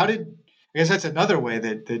 So I guess that's another way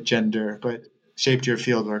that gender shaped your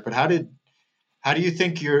fieldwork. But how do you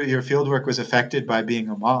think your fieldwork was affected by being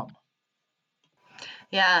a mom?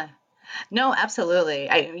 Yeah, no, absolutely.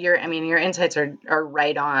 Your insights are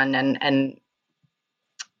right on, and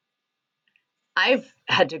I've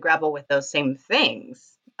had to grapple with those same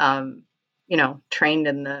things. Trained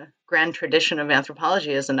in the grand tradition of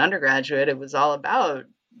anthropology as an undergraduate, it was all about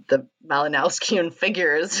the Malinowskian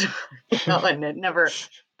figures, and it never,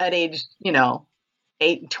 at age,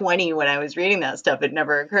 8-20, when I was reading that stuff, it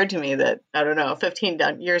never occurred to me that,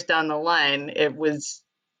 15 years down the line,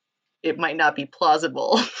 it might not be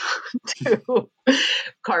plausible to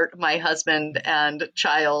cart my husband and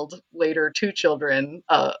child, later 2 children,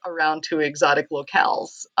 around to exotic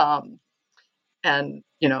locales, and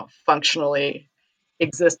functionally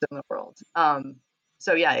exist in the world.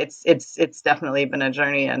 So yeah, it's definitely been a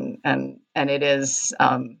journey, and it is.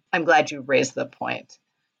 I'm glad you raised the point.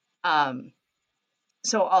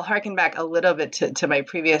 So I'll harken back a little bit to my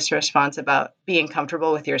previous response about being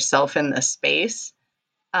comfortable with yourself in the space.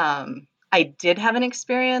 I did have an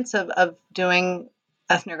experience of doing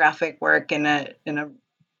ethnographic work in a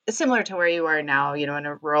similar to where you are now, in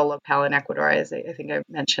a rural locale in Ecuador, as I think I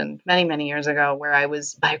mentioned many, many years ago, where I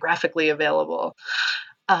was biographically available.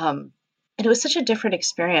 And it was such a different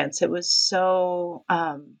experience. It was so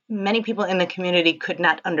many people in the community could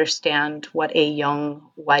not understand what a young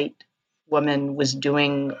white woman was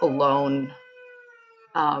doing alone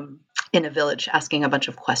in a village, asking a bunch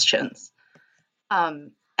of questions.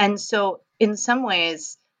 And so in some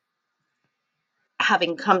ways,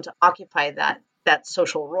 having come to occupy that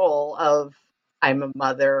social role of I'm a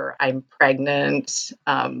mother, I'm pregnant,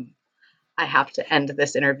 I have to end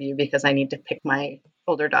this interview because I need to pick my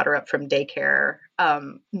older daughter up from daycare,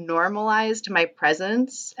 normalized my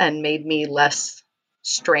presence and made me less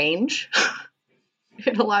strange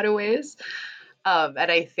in a lot of ways. And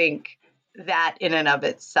I think that in and of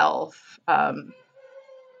itself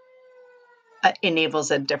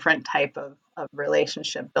enables a different type of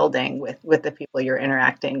relationship building with the people you're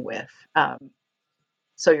interacting with.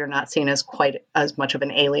 So you're not seen as quite as much of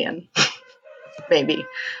an alien, maybe,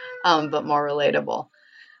 but more relatable.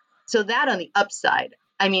 So that on the upside.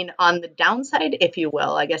 On the downside, if you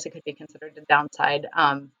will, I guess it could be considered a downside.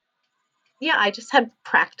 I just had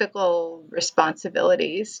practical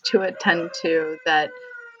responsibilities to attend to that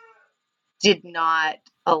did not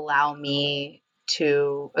allow me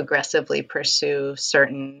to aggressively pursue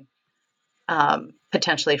certain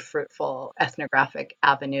potentially fruitful ethnographic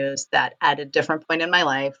avenues that at a different point in my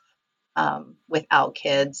life, without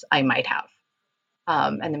kids, I might have.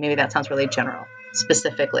 And then maybe that sounds really general.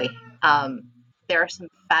 Specifically, there are some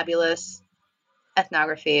fabulous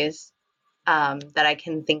ethnographies that I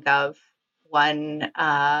can think of. One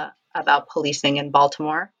about policing in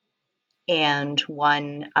Baltimore, and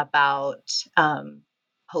one about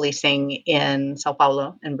policing in Sao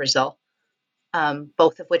Paulo in Brazil,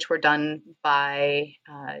 both of which were done by,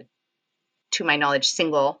 to my knowledge,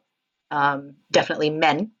 single, definitely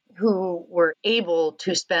men who were able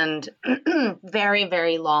to spend very,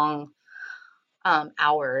 very long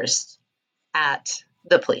hours at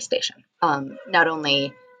the police station, not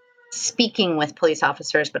only speaking with police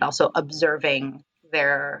officers, but also observing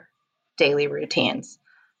their daily routines.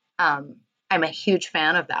 I'm a huge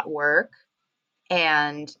fan of that work.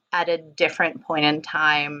 And at a different point in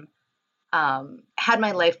time, had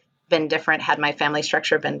my life been different, had my family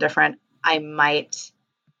structure been different, I might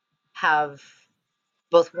have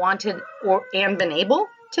both wanted and been able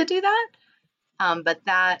to do that. But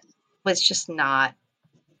that was just not,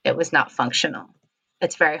 it was not functional.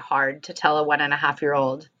 It's very hard to tell a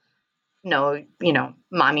 1.5-year-old, no,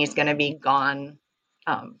 mommy's going to be gone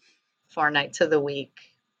 4 nights of the week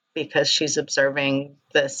because she's observing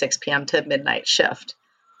the 6 p.m. to midnight shift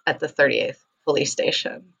at the 38th police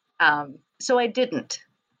station. So I didn't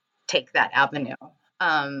take that avenue.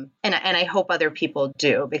 And I hope other people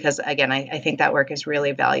do, because again, I think that work is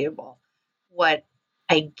really valuable. What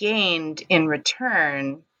I gained in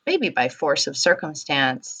return, maybe by force of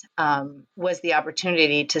circumstance, was the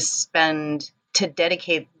opportunity to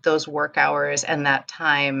dedicate those work hours and that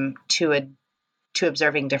time to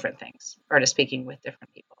observing different things or to speaking with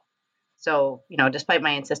different people. So, despite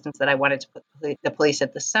my insistence that I wanted to put the police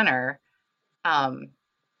at the center,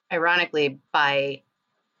 ironically, by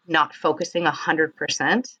not focusing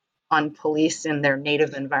 100% on police in their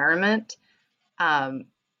native environment, I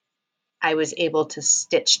was able to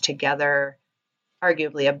stitch together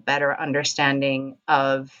arguably a better understanding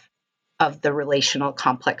of the relational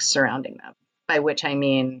complex surrounding them, by which I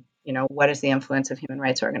mean, what is the influence of human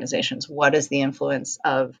rights organizations? What is the influence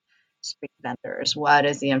of street vendors? What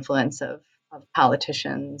is the influence of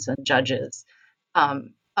politicians and judges?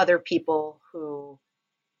 Other people who,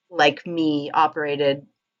 like me, operated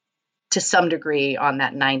to some degree on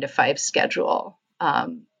that 9-to-5 schedule.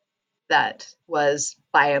 That was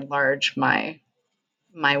by and large my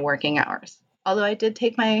working hours. Although I did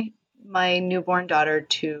take my newborn daughter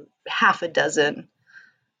to half a dozen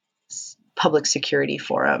public security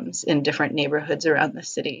forums in different neighborhoods around the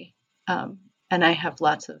city. And I have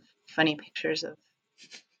lots of funny pictures of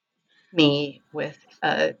me with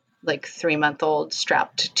a 3-month-old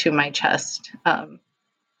strapped to my chest,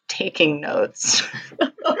 taking notes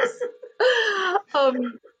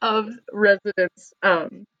of residents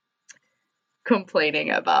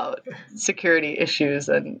complaining about security issues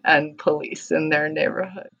and police in their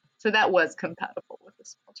neighborhood. So that was compatible with a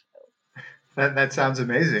small child. That sounds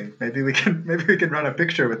amazing. Maybe we can run a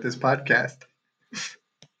picture with this podcast.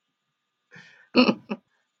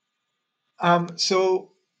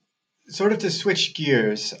 So, sort of to switch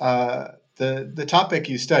gears, the topic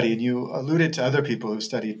you study, and you alluded to other people who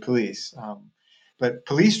studied police, but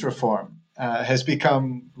police reform has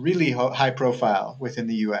become really high profile within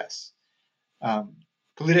the U.S.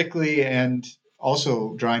 Politically, and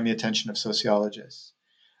also drawing the attention of sociologists.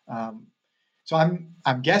 So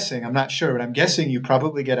I'm guessing, I'm not sure, but I'm guessing you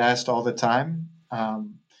probably get asked all the time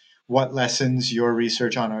what lessons your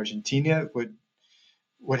research on Argentina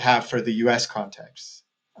would have for the U.S. context.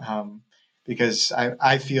 Because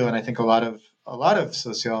I feel, and I think a lot of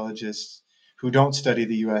sociologists who don't study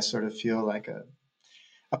the U.S. sort of feel like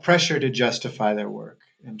a pressure to justify their work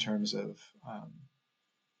in terms of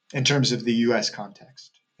the U.S.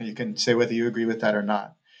 context. And you can say whether you agree with that or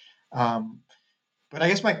not. But I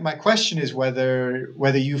guess my question is whether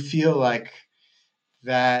you feel like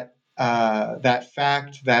that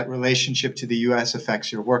that relationship to the U.S. affects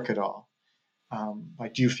your work at all.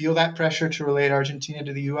 Do you feel that pressure to relate Argentina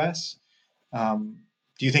to the U.S.? Do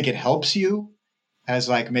you think it helps you as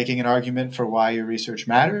making an argument for why your research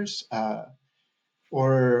matters,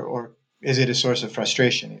 or is it a source of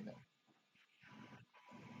frustration even?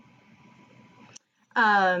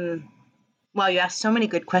 Well, you asked so many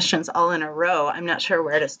good questions all in a row. I'm not sure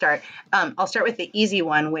where to start. I'll start with the easy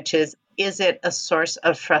one, which is it a source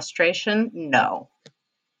of frustration? No,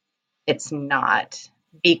 it's not,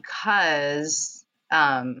 because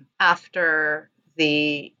after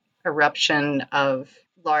the eruption of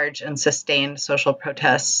large and sustained social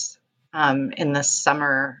protests in the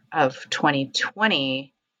summer of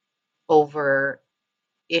 2020 over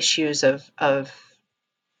issues of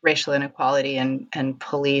racial inequality and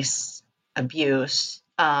police abuse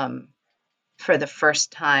for the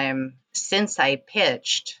first time since I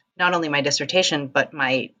pitched not only my dissertation, but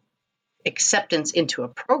my acceptance into a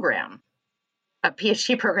program, a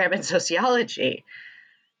PhD program in sociology,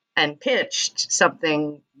 and pitched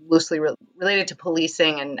something loosely related to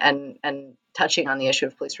policing and touching on the issue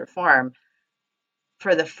of police reform.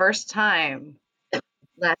 For the first time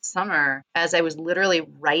last summer, as I was literally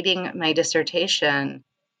writing my dissertation,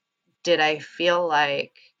 did I feel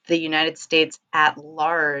like the United States at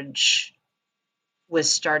large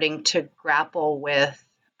was starting to grapple with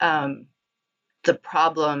the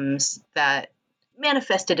problems that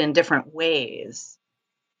manifested in different ways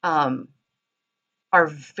are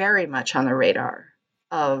very much on the radar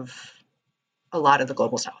of a lot of the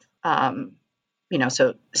global South.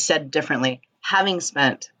 So said differently, having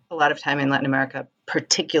spent a lot of time in Latin America,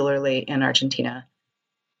 particularly in Argentina,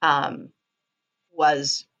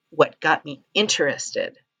 was what got me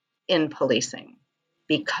interested in policing,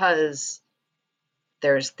 because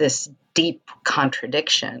there's this deep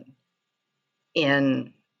contradiction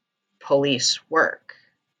in police work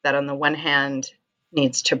that on the one hand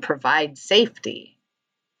needs to provide safety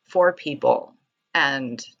for people,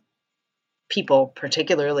 and people,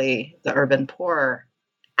 particularly the urban poor,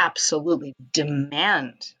 absolutely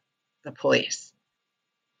demand the police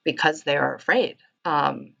because they are afraid,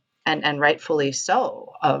 and rightfully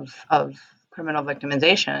so, of criminal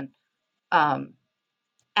victimization.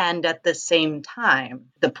 And at the same time,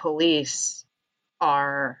 the police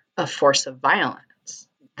are a force of violence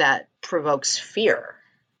that provokes fear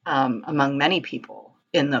among many people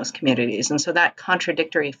in those communities. And so that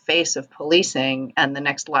contradictory face of policing and the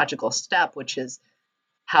next logical step, which is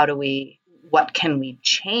what can we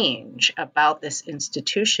change about this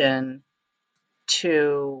institution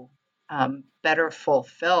to better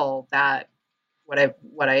fulfill that,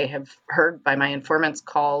 what I have heard by my informants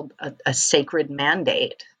called a sacred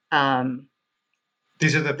mandate.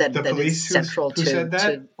 These are the police who said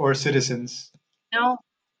that, or citizens? No,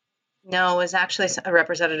 it was actually a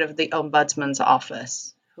representative of the Ombudsman's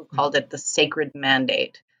office who called it the sacred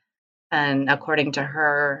mandate. And according to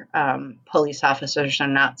her, police officers are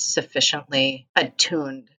not sufficiently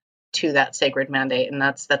attuned to that sacred mandate, and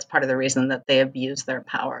that's part of the reason that they abuse their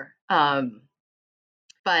power.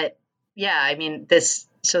 But yeah, I mean,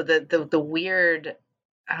 the weird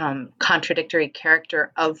contradictory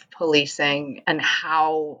character of policing and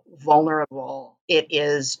how vulnerable it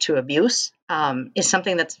is to abuse is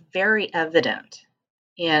something that's very evident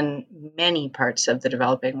in many parts of the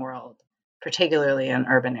developing world, particularly in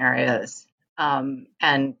urban areas,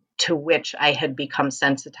 and to which I had become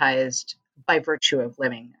sensitized by virtue of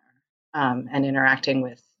living there and interacting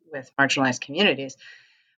with marginalized communities.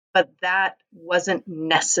 But that wasn't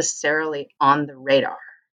necessarily on the radar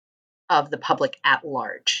of the public at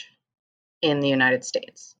large in the United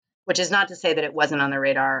States, which is not to say that it wasn't on the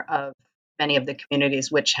radar of many of the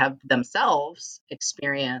communities which have themselves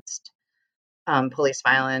experienced police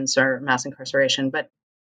violence or mass incarceration, but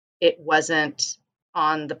it wasn't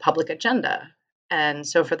on the public agenda. And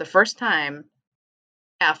so for the first time,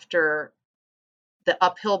 after the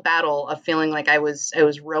uphill battle of feeling like I was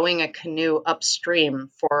rowing a canoe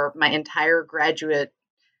upstream for my entire graduate,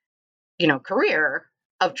 career,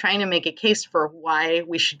 of trying to make a case for why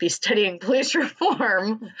we should be studying police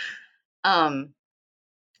reform,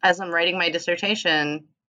 as I'm writing my dissertation,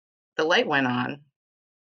 the light went on,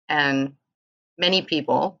 and many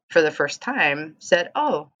people, for the first time, said,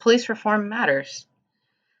 "Oh, police reform matters."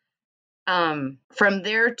 From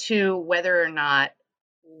there to whether or not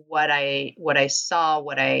what I saw,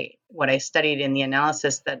 what I studied in the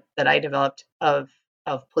analysis that I developed of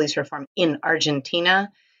police reform in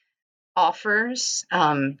Argentina offers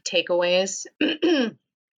takeaways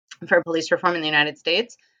for police reform in the United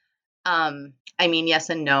States. I mean, yes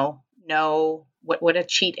and no. No, what a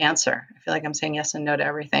cheat answer. I feel like I'm saying yes and no to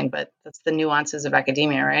everything, but that's the nuances of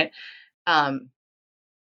academia, right?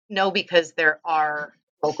 No, because there are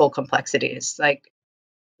local complexities, like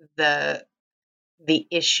the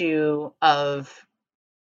issue of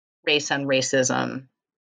race and racism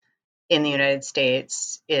in the United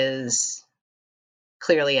States is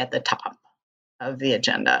clearly at the top of the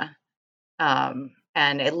agenda. And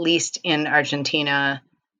at least in Argentina,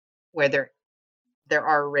 where there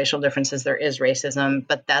are racial differences, there is racism,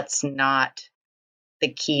 but that's not the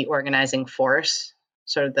key organizing force.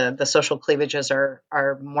 Sort of the social cleavages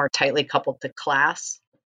are more tightly coupled to class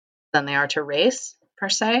than they are to race, per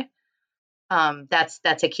se.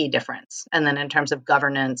 That's a key difference. And then in terms of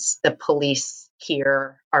governance, the police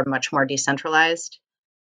here are much more decentralized,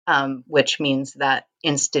 which means that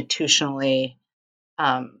institutionally,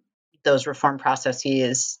 those reform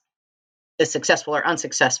processes, is successful or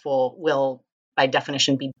unsuccessful, will by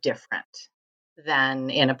definition be different than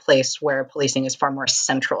in a place where policing is far more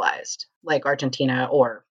centralized, like Argentina,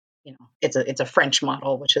 or it's a French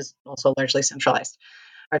model, which is also largely centralized.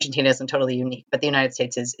 Argentina isn't totally unique, but the United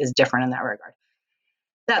States is different in that regard.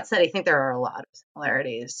 That said, I think there are a lot of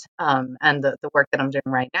similarities, and the work that I'm doing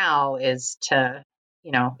right now is to,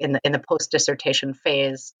 in the post dissertation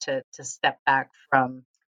phase, to step back from,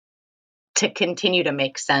 to continue to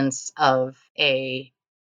make sense of a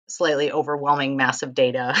slightly overwhelming mass of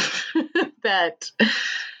data that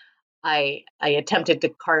I attempted to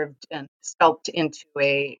carve and sculpt into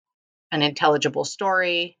an intelligible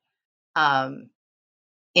story,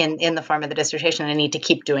 in the form of the dissertation. I need to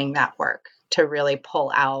keep doing that work to really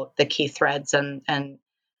pull out the key threads and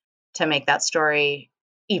to make that story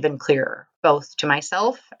even clearer, both to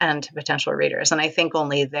myself and to potential readers. And I think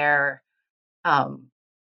only there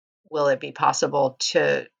will it be possible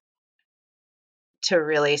to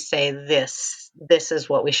really say this is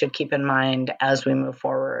what we should keep in mind as we move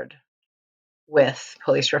forward with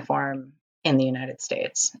police reform in the United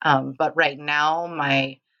States. But right now,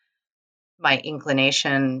 my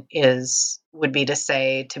inclination would be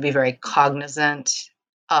to be very cognizant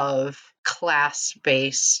of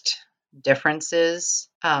class-based differences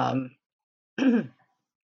in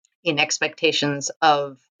expectations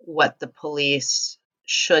of what the police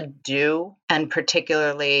should do, and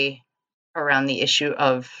particularly around the issue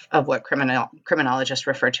of what criminologists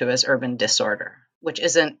refer to as urban disorder, which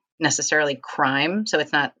isn't necessarily crime. So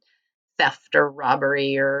it's not theft or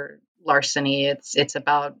robbery or larceny. It's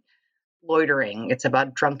about loitering. It's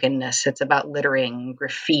about drunkenness. It's about littering,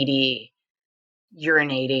 graffiti,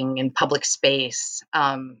 urinating in public space.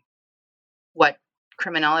 What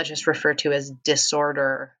criminologists refer to as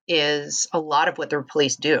disorder is a lot of what the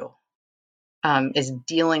police do, is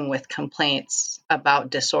dealing with complaints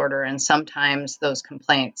about disorder. And sometimes those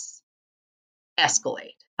complaints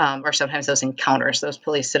escalate, or sometimes those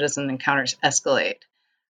police-citizen encounters escalate,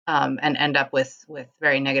 and end up with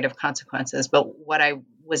very negative consequences. But what I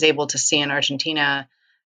was able to see in Argentina,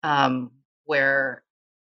 where,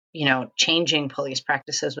 changing police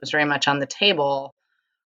practices was very much on the table,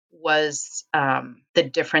 was the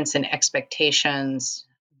difference in expectations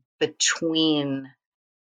between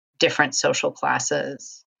different social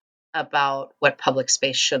classes about what public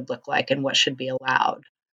space should look like and what should be allowed,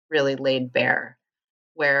 really laid bare,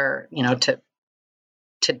 where,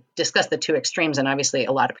 to discuss the two extremes, and obviously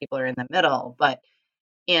a lot of people are in the middle, but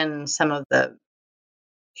in some of the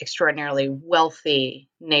extraordinarily wealthy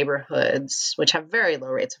neighborhoods, which have very low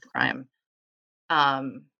rates of crime,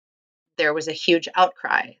 there was a huge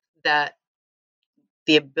outcry that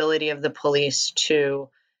the ability of the police to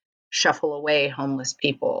shuffle away homeless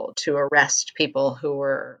people, to arrest people who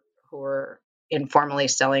were informally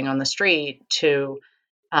selling on the street, to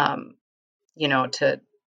to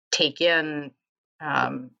take in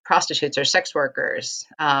prostitutes or sex workers,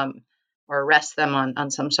 or arrest them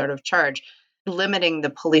on some sort of charge, limiting the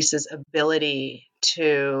police's ability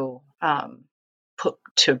to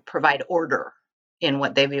provide order in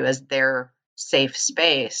what they view as their safe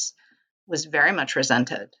space was very much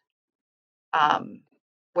resented.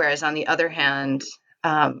 Whereas on the other hand,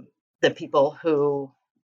 the people who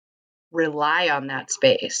rely on that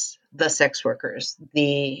space, the sex workers,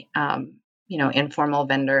 the informal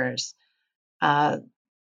vendors, the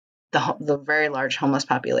very large homeless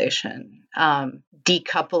population,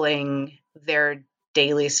 decoupling their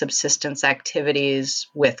daily subsistence activities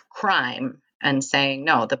with crime and saying,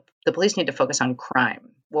 no, the police need to focus on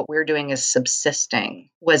crime. What we're doing is subsisting,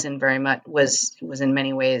 was in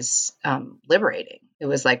many ways liberating. It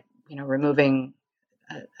was like, removing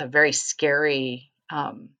a very scary,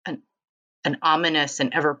 an ominous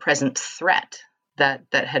and ever-present threat that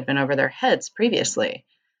had been over their heads previously.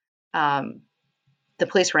 The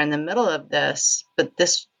police were in the middle of this, but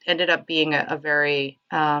this ended up being a very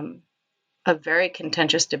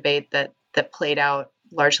contentious debate that played out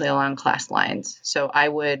largely along class lines. So I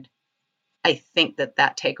think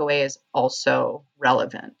that takeaway is also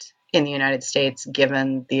relevant in the United States,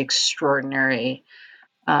 given the extraordinary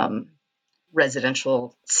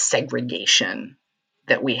residential segregation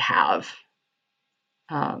that we have.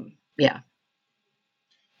 Yeah.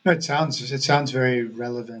 No, it sounds very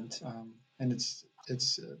relevant, and it's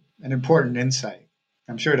an important insight.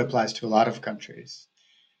 I'm sure it applies to a lot of countries,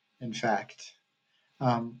 in fact.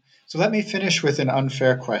 So let me finish with an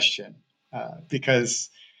unfair question, because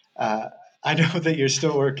I know that you're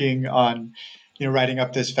still working on, writing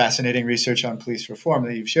up this fascinating research on police reform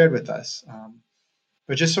that you've shared with us.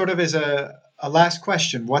 But just sort of as a last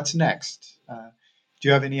question, what's next? Do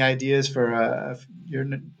you have any ideas for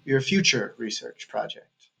your future research project?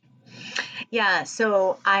 Yeah,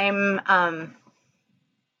 so I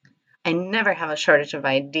never have a shortage of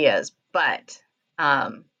ideas, but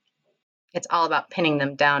it's all about pinning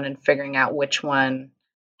them down and figuring out which one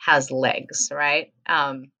has legs, right?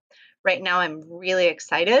 Right now, I'm really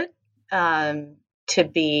excited to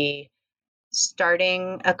be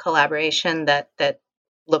starting a collaboration that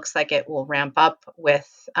looks like it will ramp up with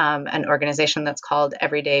an organization that's called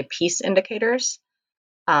Everyday Peace Indicators,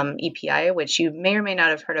 EPI, which you may or may not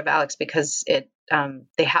have heard of, Alex, because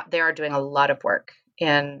they are doing a lot of work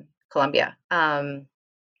in Colombia.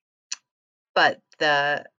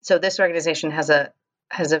 So this organization has a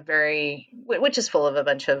which is full of a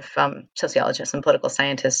bunch of sociologists and political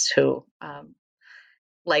scientists who,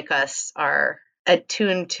 like us, are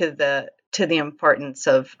attuned to the importance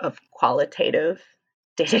of qualitative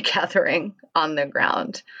data gathering on the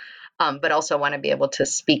ground, but also want to be able to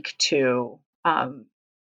speak to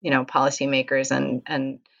policymakers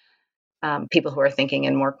and people who are thinking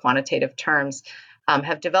in more quantitative terms.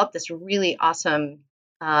 Have developed this really awesome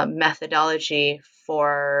methodology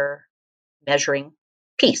for measuring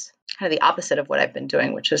peace, kind of the opposite of what I've been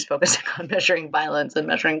doing, which is focusing on measuring violence and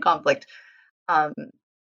measuring conflict.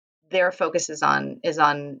 Their focus is on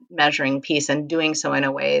measuring peace and doing so in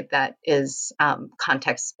a way that is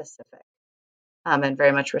context specific and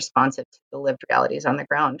very much responsive to the lived realities on the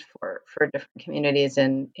ground for different communities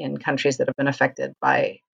in countries that have been affected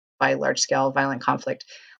by large scale violent conflict,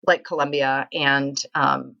 like Colombia and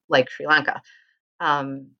like Sri Lanka.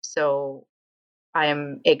 So I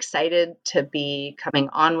am excited to be coming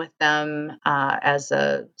on with them as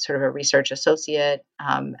a sort of a research associate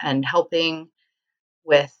and helping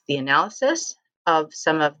with the analysis of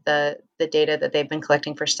some of the data that they've been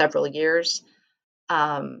collecting for several years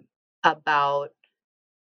about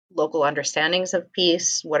local understandings of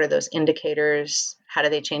peace. What are those indicators? How do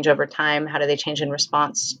they change over time? How do they change in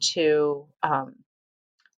response to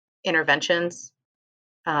interventions?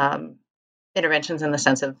 Interventions in the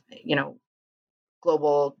sense of,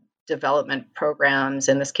 global development programs,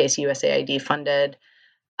 in this case, USAID funded,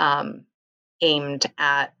 aimed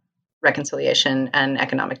at reconciliation and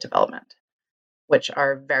economic development, which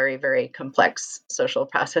are very, very complex social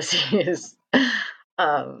processes.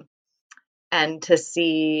 And to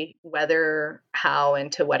see whether, how,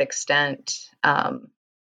 and to what extent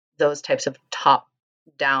those types of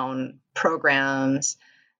top-down programs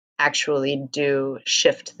actually do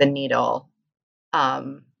shift the needle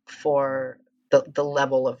for the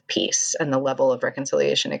level of peace and the level of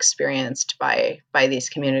reconciliation experienced by these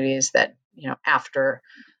communities that, after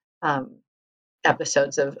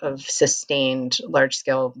episodes of sustained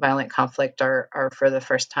large-scale violent conflict are for the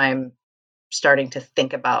first time starting to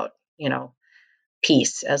think about,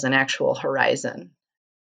 peace as an actual horizon.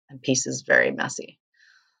 And peace is very messy.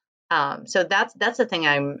 So that's the thing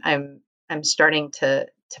I'm starting to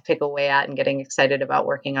pick away at and getting excited about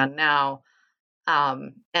working on now.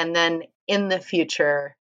 And then in the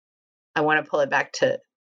future, I want to pull it back to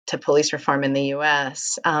police reform in the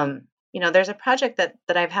U.S. There's a project that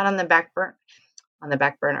I've had on the back burner.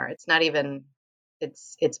 It's not even,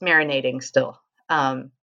 it's marinating still.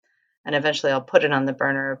 And eventually I'll put it on the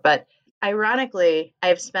burner. But ironically,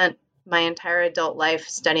 I've spent my entire adult life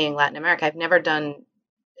studying Latin America. I've never done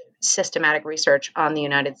systematic research on the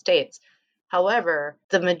United States. However,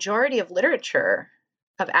 the majority of literature,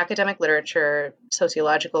 of academic literature,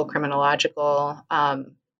 sociological, criminological,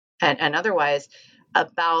 and otherwise,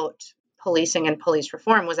 about policing and police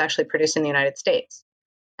reform was actually produced in the United States.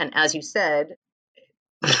 And as you said,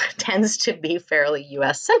 tends to be fairly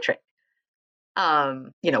US-centric.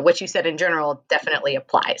 What you said in general definitely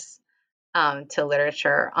applies to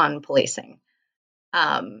literature on policing,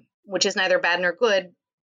 which is neither bad nor good.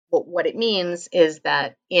 But what it means is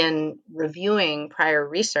that in reviewing prior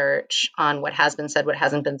research on what has been said, what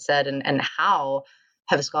hasn't been said, and how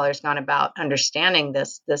have scholars gone about understanding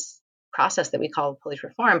this process that we call police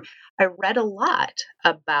reform, I read a lot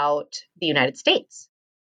about the United States,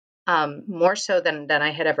 more so than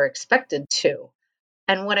I had ever expected to.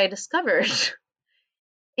 And what I discovered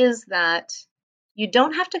is that you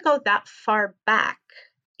don't have to go that far back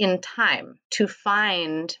in time to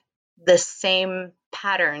find the same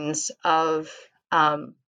patterns of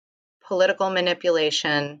political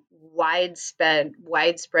manipulation, widespread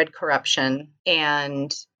corruption,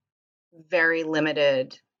 and very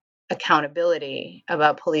limited accountability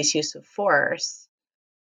about police use of force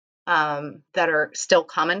that are still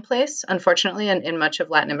commonplace, unfortunately, in much of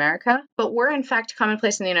Latin America, but were in fact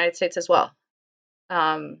commonplace in the United States as well,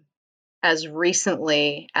 as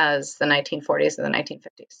recently as the 1940s and the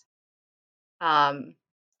 1950s.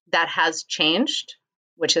 That has changed,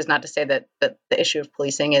 which is not to say that the issue of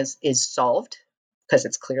policing is solved, because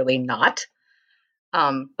it's clearly not.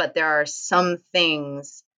 But there are some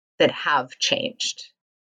things that have changed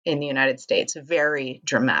in the United States very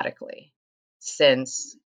dramatically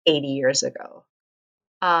since 80 years ago.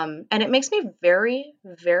 And it makes me very,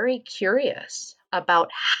 very curious about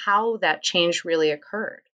how that change really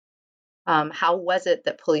occurred. How was it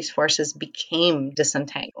that police forces became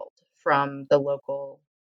disentangled from the local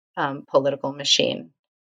political machine?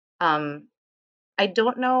 I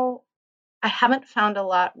don't know. I haven't found a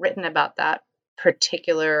lot written about that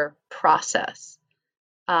particular process.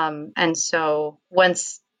 And so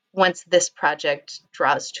once this project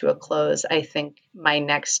draws to a close, I think my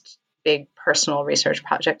next big personal research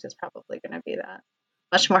project is probably going to be that.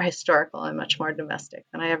 Much more historical and much more domestic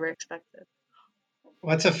than I ever expected.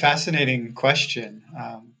 Well, that's a fascinating question.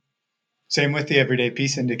 Same with the Everyday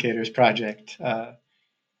Peace Indicators project,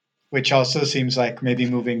 which also seems like maybe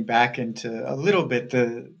moving back into a little bit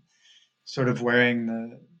the sort of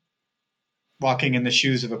walking in the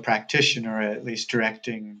shoes of a practitioner, or at least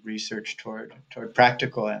directing research toward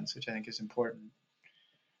practical ends, which I think is important.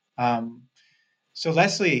 So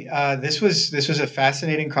Leslie, this was a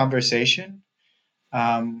fascinating conversation.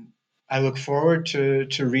 I look forward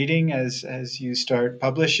to reading as you start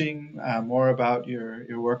publishing more about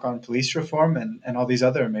your work on police reform and all these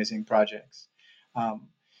other amazing projects.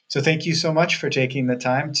 So thank you so much for taking the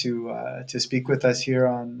time to speak with us here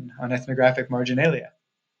on Ethnographic Marginalia.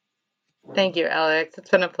 Thank you, Alex.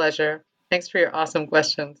 It's been a pleasure. Thanks for your awesome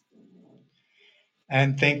questions.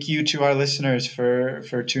 And thank you to our listeners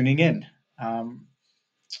for tuning in.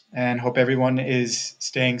 And hope everyone is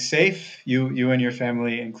staying safe, you and your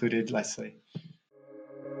family included, Leslie.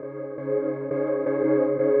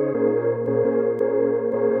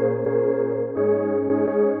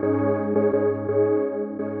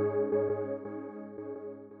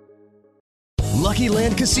 Lucky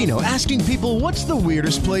Land Casino, asking people, what's the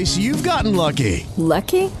weirdest place you've gotten lucky?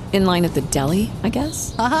 Lucky? In line at the deli, I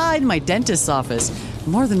guess? Aha, in my dentist's office.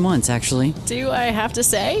 More than once, actually. Do I have to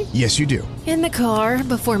say? Yes, you do. In the car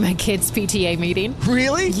before my kids' PTA meeting.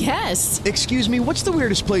 Really? Yes. Excuse me, what's the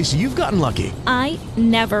weirdest place you've gotten lucky? I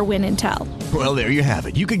never win and tell. Well, there you have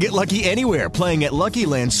it. You can get lucky anywhere, playing at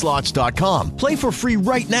LuckyLandSlots.com. Play for free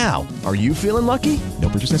right now. Are you feeling lucky? No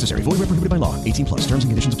purchase necessary. Void where prohibited by law. 18+. Terms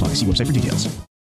and conditions apply. See website for details.